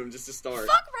Rec Room, just to start.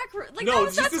 Fuck Rec Room. Like, No,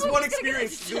 that's just this what one was gonna get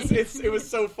experience. us It was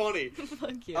so funny.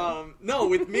 Fuck you. No,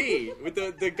 with me, with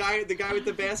the guy with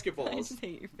the I basketballs. just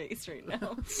hate your face right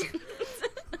now.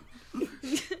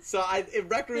 So in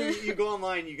Rec Room, you go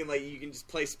online, you can just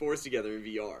play sports together in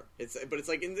VR. It's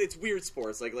weird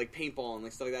sports like paintball and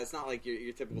like stuff like that. It's not like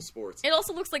your typical sports. It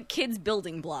also looks like kids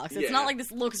building blocks. It's Yeah. not like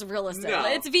this looks realistic. No.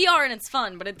 It's VR and it's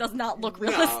fun, but it does not look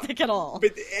realistic at all.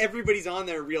 But everybody's on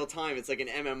there in real time. It's like an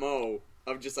MMO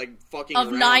of just like fucking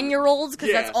of around. 9-year-olds because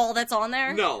Yeah. that's all that's on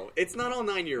there. No, it's not all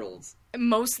 9-year-olds.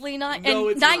 Mostly not. No,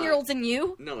 and it's 9-year-olds and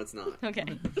you. No, it's not. Okay.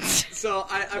 So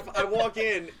I walk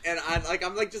in and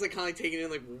I'm like just like kind of taking in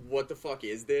like what the fuck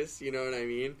is this? You know what I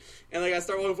mean? And like I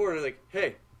start walking forward and I'm like, hey,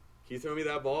 can you throw me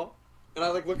that ball? And I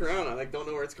like look around. I like don't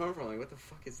know where it's coming from. I'm like, what the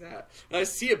fuck is that? And I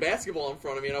see a basketball in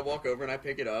front of me and I walk over and I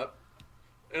pick it up.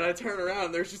 And I turn around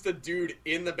and there's just a dude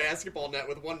in the basketball net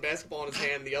with one basketball in his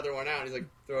hand and the other one out. And he's like,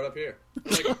 throw it up here.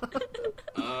 I'm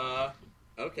like,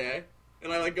 okay.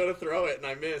 And I like go to throw it and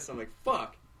I miss. I'm like,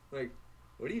 fuck. I'm like,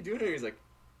 what are you doing here? He's like,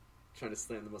 trying to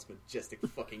slam the most majestic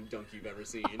fucking dunk you've ever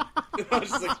seen. And I was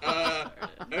just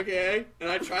like, okay. And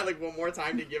I tried like one more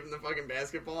time to give him the fucking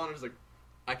basketball and I was like,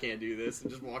 I can't do this, and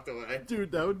just walked away.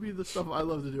 Dude, that would be the stuff I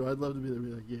love to do. I'd love to be there and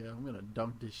be like, yeah, I'm gonna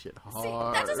dunk this shit hard. See,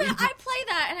 that's just, I play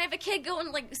that, and I have a kid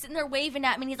going, like, sitting there waving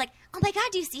at me, and he's like, oh my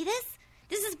god, do you see this?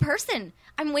 This is a person.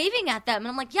 I'm waving at them. And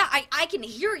I'm like, yeah, I can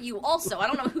hear you also. I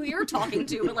don't know who you're talking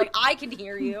to, but, like, I can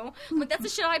hear you. I'm like, that's the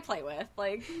shit I play with.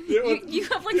 Like, you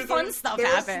have, like, fun stuff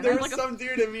happen. There's like some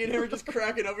dude and me and him are just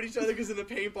cracking up at each other because in the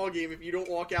paintball game, if you don't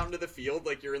walk out into the field,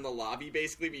 like, you're in the lobby,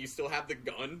 basically, but you still have the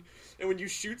gun. And when you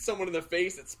shoot someone in the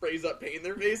face, it sprays up paint in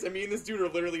their face. I mean, this dude are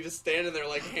literally just standing there,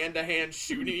 like, hand-to-hand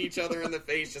shooting each other in the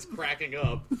face, just cracking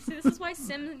up. See, this is why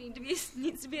Sims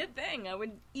needs to be a thing. I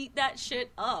would eat that shit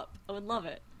up. I would love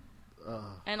it.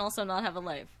 And also not have a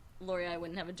life. Lori, I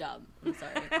wouldn't have a job. I'm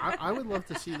sorry. I would love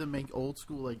to see them make old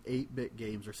school, like, 8-bit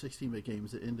games or 16-bit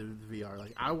games into the VR.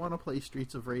 Like, I want to play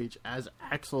Streets of Rage as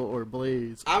Axel or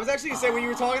Blaze. I was actually going to say, when you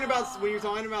were talking about with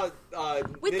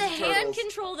Ninja the hand Turtles,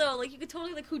 control, though, like, you could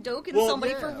totally, like, Hadouken Well,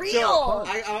 somebody yeah. for So, real.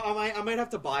 I might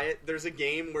have to buy it. There's a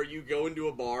game where you go into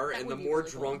a bar, That and would the be more really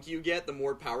cool. drunk you get, the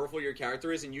more powerful your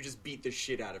character is, and you just beat the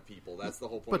shit out of people. That's the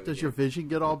whole point But of the does your game. vision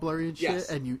get all blurry and shit? Yes.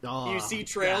 And you see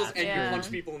trails, God. and Yeah. you punch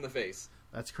people in the face.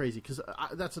 That's crazy, because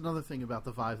that's another thing about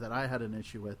the Vive that I had an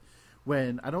issue with.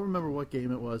 When, I don't remember what game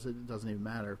it was, it doesn't even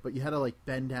matter, but you had to, like,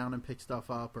 bend down and pick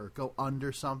stuff up or go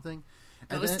under something.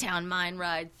 And Ghost then- Town Mine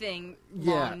Ride thing.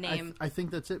 Yeah, Long name. I think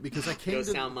that's it, because I came Ghost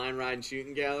to... Town Mine Ride and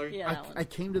Shooting Gallery. Yeah, that one. I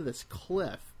came to this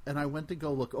cliff, and I went to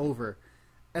go look over,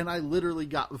 and I literally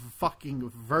got fucking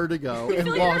vertigo and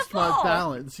feel like you're lost gonna my fall.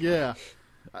 balance. Yeah.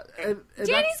 And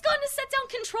Danny's gone to set down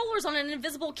controllers on an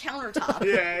invisible countertop.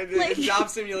 Yeah, the Like- job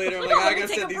simulator. I'm Like, like, oh, I let me gotta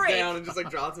take set a these break. down, and just like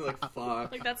drops me like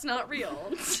fuck. Like, that's not real.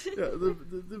 yeah,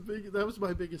 the big, that was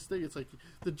my biggest thing. It's like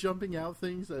the jumping out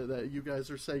things that you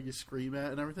guys are saying you scream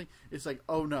at and everything. It's like,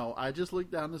 oh no, I just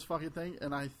looked down this fucking thing,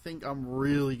 and I think I'm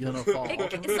really gonna fall.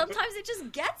 Sometimes it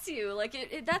just gets you.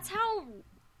 Like, that's how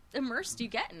immersed you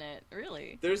get in it,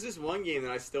 really. There's this one game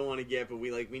that I still want to get, but we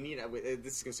need.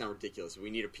 This is gonna sound ridiculous. We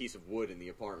need a piece of wood in the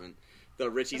apartment. The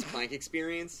Richie's Plank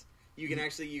Experience. You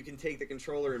can take the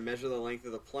controller and measure the length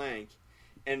of the plank,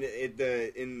 and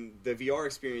in the VR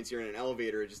experience, you're in an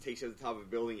elevator. It just takes you to the top of a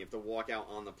building. You have to walk out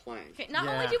on the plank. Okay, not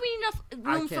Yeah. only do we need enough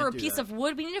room can't for a do piece that. of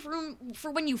wood, we need enough room for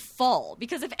when you fall.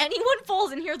 Because if anyone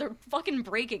falls in here, they're fucking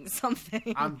breaking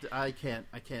something. I can't.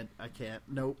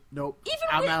 Nope. Even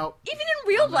I'm with- out. Even in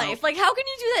real I'm life, out. like, how can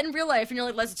you do that in real life? And you're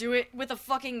like, let's do it with a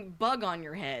fucking bug on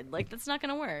your head. Like, that's not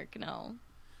gonna work. No.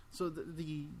 So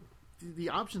the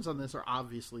options on this are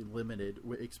obviously limited,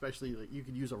 especially like, you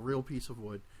could use a real piece of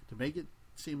wood to make it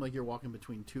seem like you're walking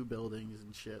between two buildings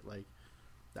and shit, like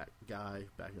that guy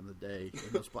back in the day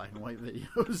in those black and white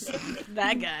videos.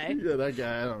 That guy. Yeah, that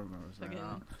guy. I don't remember his name. Okay.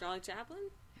 Charlie Chaplin?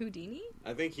 Houdini?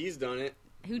 I think he's done it.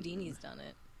 Houdini's done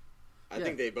it. I Yeah.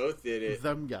 think they both did it.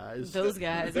 Them guys. Those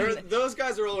guys. Those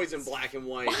guys are always in black and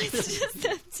white. It's just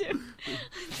them two.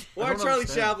 Why I are don't Charlie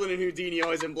understand. Chaplin and Houdini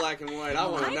always in black and white? I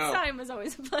want to know. Einstein was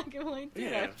always in black and white, too.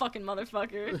 Yeah. That fucking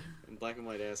motherfucker. In black and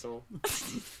white asshole.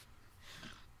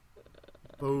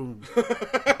 Boom.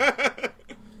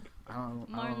 I don't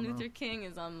Martin know. Luther King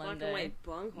is on Black and Monday. white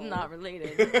bunghole. Not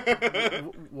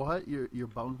related. What? Your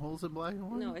bungholes in black and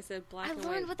white? No, I said black I and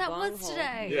white learned what that was bunghole.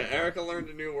 today. Yeah, Erica learned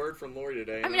a new word from Lori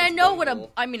today. I and mean, I that's know what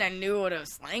bunghole. I knew what a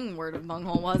slang word of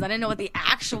bunghole was. I didn't know what the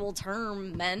actual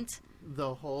term meant.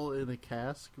 The hole in a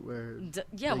cask where.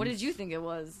 Yeah, what things- did you think it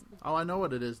was? Oh, I know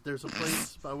what it is. There's a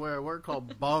place by where I work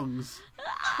called Bungs.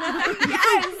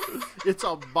 Yes. It's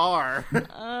a bar.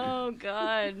 Oh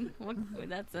God.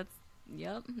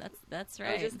 Yep. That's I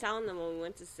right. was just telling them when we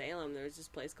went to Salem, there was this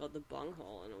place called the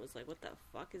Bunghole, and it was like, what the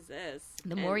fuck is this?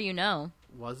 The more you know.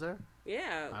 Was there?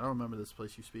 Yeah. I don't remember this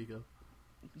place you speak of.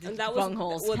 And that was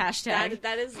Bungholes, well, hashtag.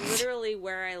 That is literally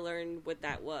where I learned what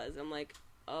that was. I'm like,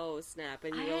 oh snap!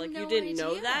 And I you're had like, no you didn't know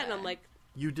idea. that? And I'm like,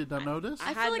 You did not know this? I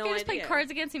I had feel like no I just played idea.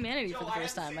 Cards Against Humanity for Joe, the I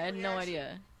first have the time. same I had no reaction.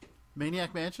 idea.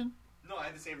 Maniac Mansion? No, I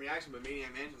had the same reaction, but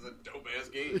Maniac Mansion's a dope-ass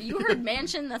game. You heard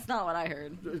Mansion? That's not what I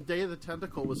heard. Day of the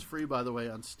Tentacle was free, by the way,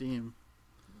 on Steam.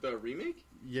 The remake?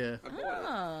 Yeah. I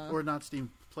bought it. Or not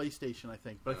Steam, PlayStation, I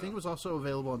think. But I think it was also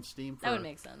available on Steam for That would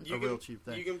make sense. a real cheap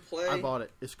thing. You can play... I bought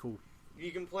it. It's cool.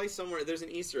 You can play somewhere... There's an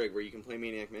Easter egg where you can play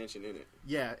Maniac Mansion in it.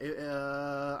 Yeah,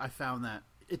 I found that.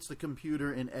 It's the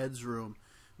computer in Ed's room.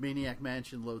 Maniac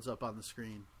Mansion loads up on the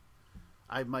screen.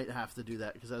 I might have to do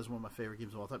that because that is one of my favorite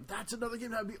games of all time. That's another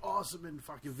game that would be awesome in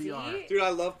fucking VR. Dude, I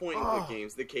love point-and-click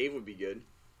games. The Cave would be good.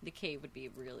 The Cave would be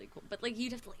really cool. But, like,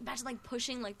 you'd have to imagine, like,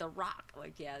 pushing, like, the rock.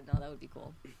 Like, yeah, no, that would be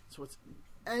cool. So it's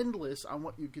endless on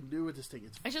what you can do with this thing.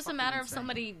 It's just a matter of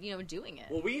somebody, doing it.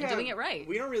 Well, doing it right.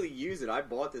 We don't really use it. I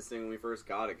bought this thing when we first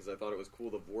got it because I thought it was cool.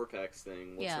 The Vorpex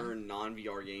thing will turn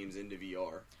non-VR games into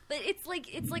VR. But it's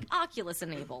like Oculus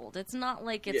enabled. It's not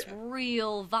like it's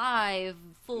real Vive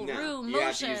full room you motion.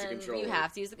 Have to use the controller. You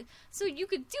have to use the. So you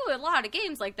could do a lot of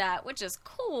games like that, which is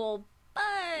cool.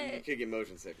 But you could get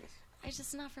motion sickness. It's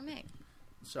just not for me.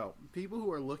 So, people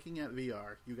who are looking at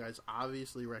VR, you guys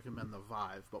obviously recommend the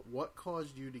Vive, but what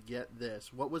caused you to get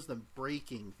this? What was the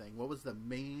breaking thing? What was the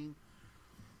main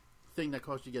thing that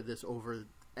caused you to get this over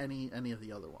any of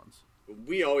the other ones?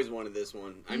 We always wanted this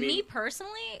one. Me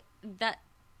personally,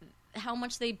 how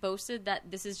much they boasted that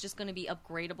this is just going to be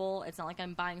upgradable. It's not like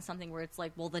I'm buying something where it's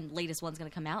like, well, the latest one's going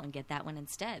to come out and get that one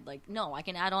instead. Like, no, I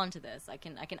can add on to this. I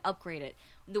can upgrade it.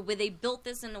 The way they built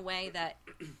this in a way that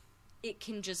it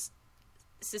can just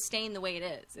sustain the way it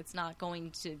is. It's not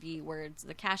going to be where it's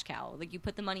the cash cow. Like, you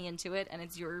put the money into it and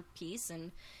it's your piece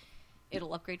and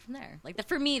it'll upgrade from there. Like,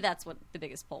 for me, that's what the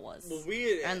biggest pull was. Well,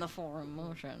 and the full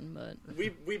motion, but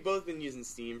we've both been using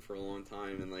Steam for a long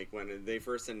time, and like when they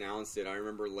first announced it, I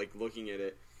remember like looking at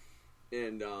it,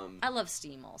 and I love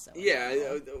Steam also.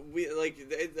 Yeah, we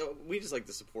just like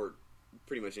to support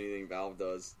pretty much anything Valve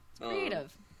does. It's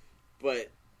creative. But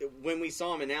when we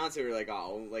saw them announce it, we were like,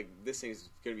 oh, like this thing's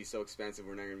gonna be so expensive,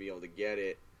 we're not gonna be able to get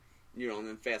it. And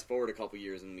then fast forward a couple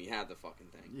years, and we had the fucking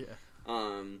thing. Yeah.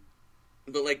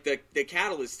 But, like, the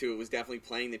catalyst to it was definitely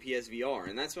playing the PSVR,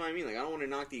 and that's what I mean. Like, I don't want to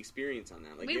knock the experience on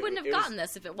that. Like, we wouldn't have gotten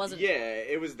this if it wasn't... Yeah,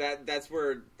 it was that's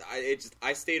where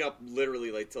I stayed up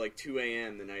literally, like, till, like, 2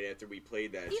 a.m. the night after we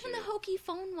played that Even the hokey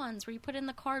phone ones where you put in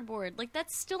the cardboard, like,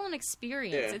 that's still an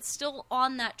experience. Yeah. It's still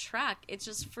on that track. It's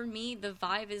just, for me, the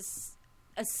Vive is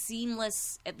a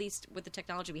seamless, at least with the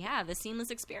technology we have, a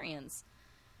seamless experience.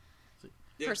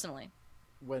 Yeah. Personally.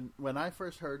 When I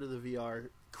first heard of the VR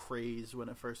craze when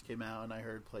it first came out, and I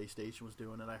heard PlayStation was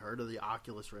doing it, I heard of the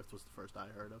Oculus Rift was the first I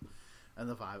heard of, and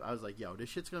the Vive, I was like, yo, this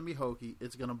shit's gonna be hokey,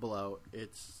 it's gonna blow,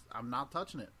 I'm not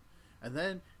touching it. And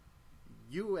then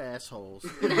you assholes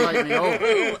invite me over.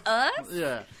 Who, us?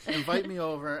 Yeah, invite me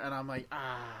over, and I'm like,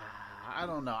 I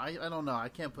don't know, I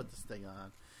can't put this thing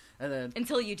on. And then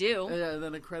until you do. Yeah, and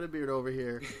then a Credibeard over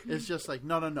here is just like,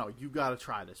 no, you gotta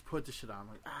try this. Put this shit on. I'm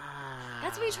like,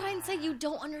 That's what you try and say. You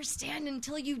don't understand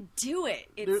until you do it.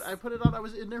 Dude, I put it on. I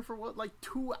was in there for what, like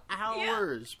 2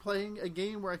 hours playing a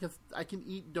game where I can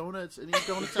eat donuts and eat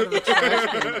donuts out of a trash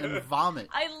can and vomit.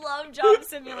 I love Job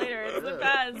Simulator. It's the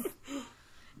best.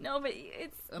 No, but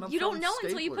you don't know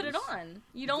until you put it on.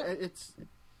 You don't.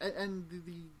 And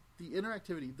the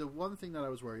interactivity. The one thing that I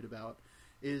was worried about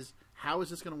is how is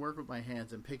this going to work with my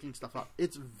hands and picking stuff up?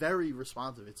 It's very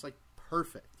responsive. It's like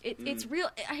perfect. It's real.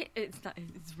 It's not.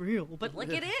 It's real, but like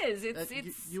it is.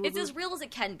 It's as real as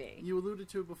it can be. You alluded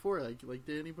to it before. Like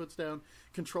Danny puts down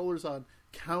controllers on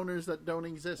counters that don't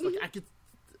exist. Like I could.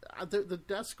 The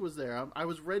desk was there. I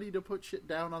was ready to put shit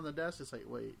down on the desk. It's like,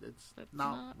 wait, that's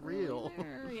not real.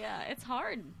 Yeah, it's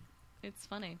hard. It's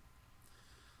funny.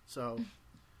 So,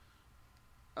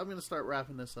 I'm going to start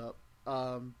wrapping this up.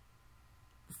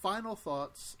 Final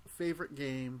thoughts, favorite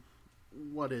game,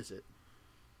 what is it?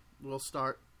 We'll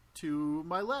start to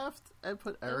my left and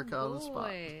put Erica on the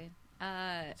spot.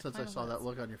 Since I saw that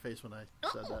look on your face when I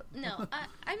said that. No,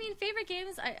 I mean, favorite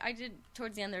games, I did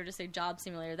towards the end there just say Job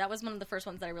Simulator. That was one of the first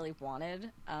ones that I really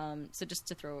wanted. So just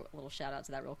to throw a little shout out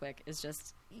to that real quick, is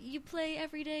just, you play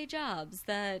everyday jobs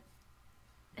that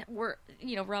were,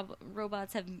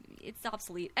 robots have, it's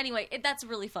obsolete. Anyway, that's a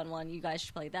really fun one. You guys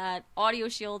should play that. Audio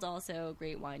Shield also,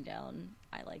 great wind down.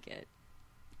 I like it.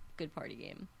 Good party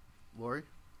game. Lori?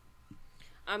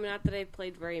 Not that I've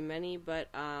played very many, but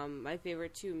my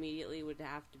favorite two immediately would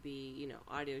have to be,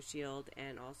 Audio Shield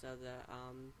and also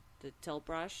the Tilt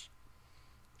Brush.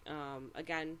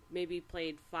 Again, maybe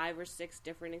played 5 or 6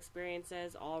 different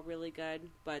experiences, all really good,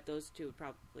 but those two would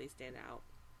probably stand out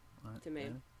to me.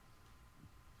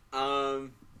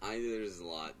 There's a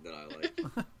lot that I like.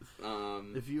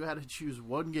 If you had to choose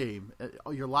one game,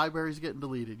 your library's getting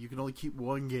deleted. You can only keep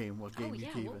one game. What game you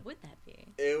keep? What would that be?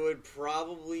 It would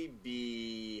probably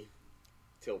be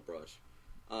Tilt Brush.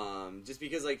 Just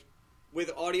because, like,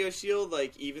 with Audio Shield,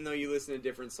 like, even though you listen to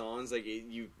different songs, like,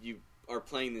 you are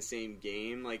playing the same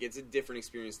game, like, it's a different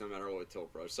experience no matter what with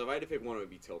Tilt Brush. So if I had to pick one, it would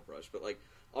be Tilt Brush. But, like,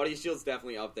 Audio Shield's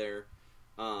definitely up there.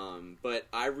 But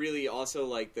I really also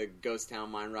like the Ghost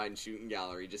Town Mine Ride and Shooting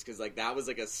Gallery, just because, like, that was,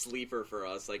 like, a sleeper for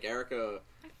us. Like, Erica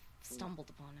stumbled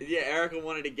upon it. Yeah, Erica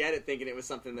wanted to get it thinking it was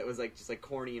something that was, like, just, like,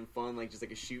 corny and fun, like, just,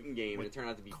 like, a shooting game, and it turned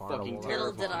out to be fucking terrifying.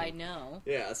 Little did I know.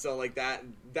 Yeah, so, like, that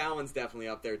one's definitely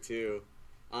up there, too.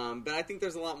 But I think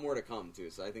there's a lot more to come, too,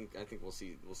 so I think we'll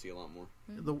see a lot more.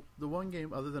 The one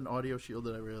game, other than Audio Shield,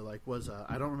 that I really like was,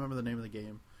 I don't remember the name of the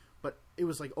game, but it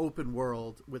was, like, open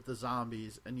world with the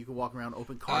zombies, and you could walk around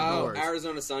open car doors.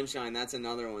 Arizona Sunshine, that's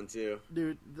another one, too.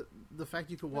 Dude, the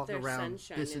fact you could walk around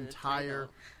this entire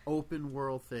open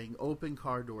world thing, open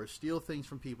car doors, steal things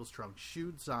from people's trunks,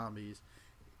 shoot zombies.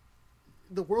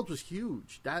 The world was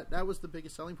huge. That was the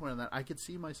biggest selling point on that. I could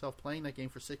see myself playing that game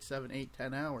for 6, 7, 8,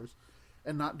 10 hours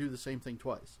and not do the same thing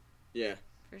twice. Yeah.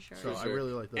 For sure. So I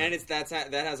really like that. And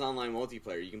that has online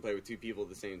multiplayer. You can play with 2 people at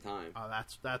the same time. Oh,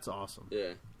 that's awesome.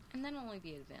 Yeah. And then only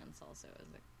be advanced also as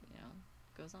it,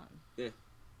 goes on. Yeah.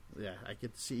 Yeah, I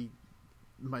could see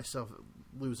myself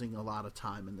losing a lot of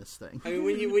time in this thing. I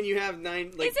mean, when you have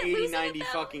 80, 90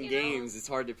 fucking games, it's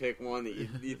hard to pick one that you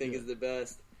think is the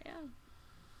best. Yeah.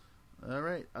 All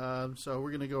right. So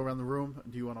we're going to go around the room.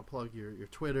 Do you want to plug your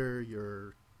Twitter,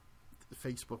 your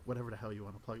Facebook, whatever the hell you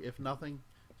want to plug? If nothing,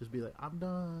 just be like, I'm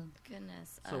done.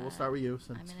 Goodness. So we'll start with you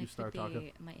since you start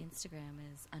talking. My Instagram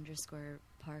is _Parker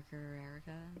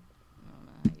Erica. I don't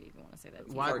know how you even want to say that.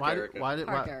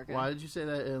 Why did you say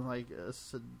that in like a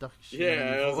seduction?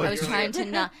 Yeah, I was trying to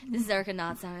not. This is Erica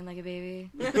not sounding like a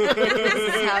baby. This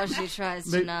is how she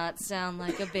tries to not sound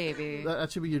like a baby.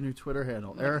 That should be your new Twitter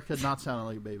handle. Erica not sounding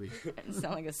like a baby.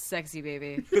 Sound like a sexy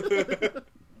baby.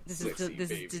 This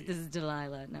is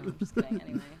Delilah. No, I'm just kidding.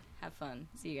 Anyway, have fun.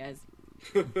 See you guys.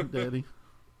 Danny.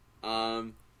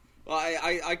 Well,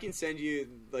 I can send you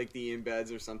like the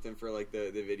embeds or something for like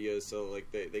the videos, so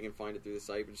like they can find it through the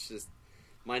site. But it's just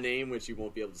my name, which you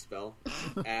won't be able to spell,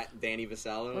 at Danny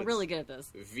Vassallo. We're really good at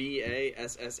this.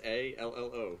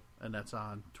 VASSALLO. And that's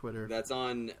on Twitter. That's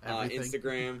on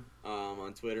Instagram.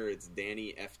 On Twitter, it's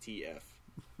Danny FTF.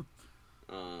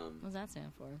 What does that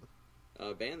stand for?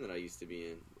 A band that I used to be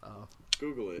in. Oh.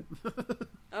 Google it.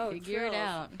 Figure it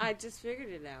out. I just figured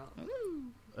it out.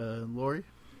 Lori?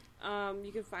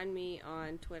 You can find me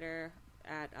on Twitter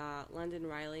at London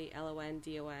Riley,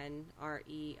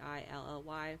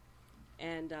 LONDONREILLY.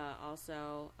 And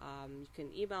also, you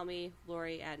can email me,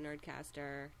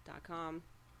 Lori@nerdcaster.com.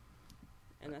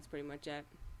 And that's pretty much it.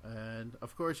 And,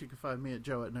 of course, you can find me at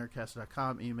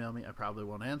joe@nerdcaster.com. Email me. I probably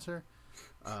won't answer.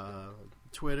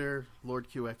 Twitter,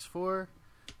 LordQX4.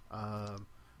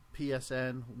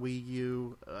 PSN, Wii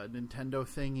U, Nintendo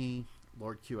thingy,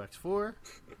 LordQX4.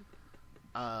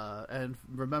 And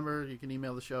remember, you can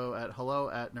email the show at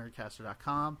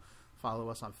hello@nerdcaster.com. Follow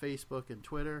us on Facebook and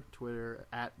Twitter. Twitter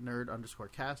at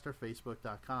nerd_caster.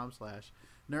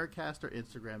 Facebook.com/nerdcaster.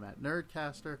 Instagram at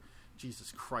nerdcaster.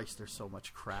 Jesus Christ, there's so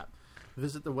much crap.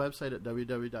 Visit the website at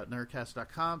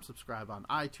www.nerdcaster.com. Subscribe on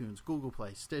iTunes, Google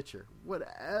Play, Stitcher,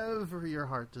 whatever your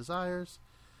heart desires.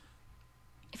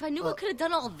 If I knew I could have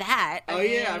done all that. How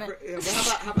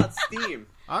about Steam?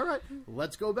 All right,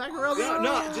 let's go back around.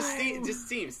 Just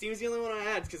Steam. Steam's the only one I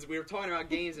had because we were talking about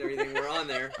games and everything. We're on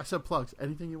there. I said plugs.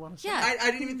 Anything you want to say? Yeah,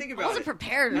 I didn't even think about it. I wasn't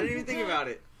prepared. I didn't even think about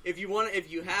it. If you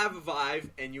have a Vive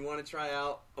and you want to try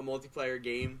out a multiplayer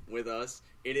game with us,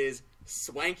 it is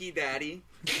Swanky Daddy,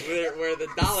 where the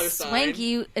dollar sign.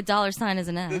 Swanky, a dollar sign is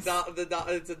an S.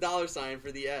 It's a dollar sign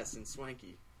for the S in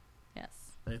Swanky. Yes.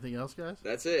 Anything else, guys?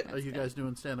 That's it. Are you guys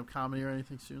doing stand-up comedy or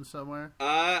anything soon somewhere?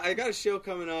 I got a show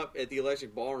coming up at the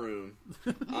Electric Ballroom.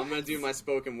 I'm going to do my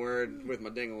spoken word with my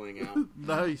ding-a-ling out.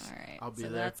 Nice. All right. I'll be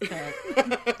there. That's good.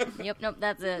 Yep, nope,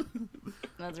 that's it.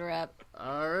 That's a wrap.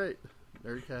 All right.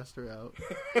 Nerdcaster out.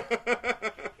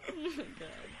 God.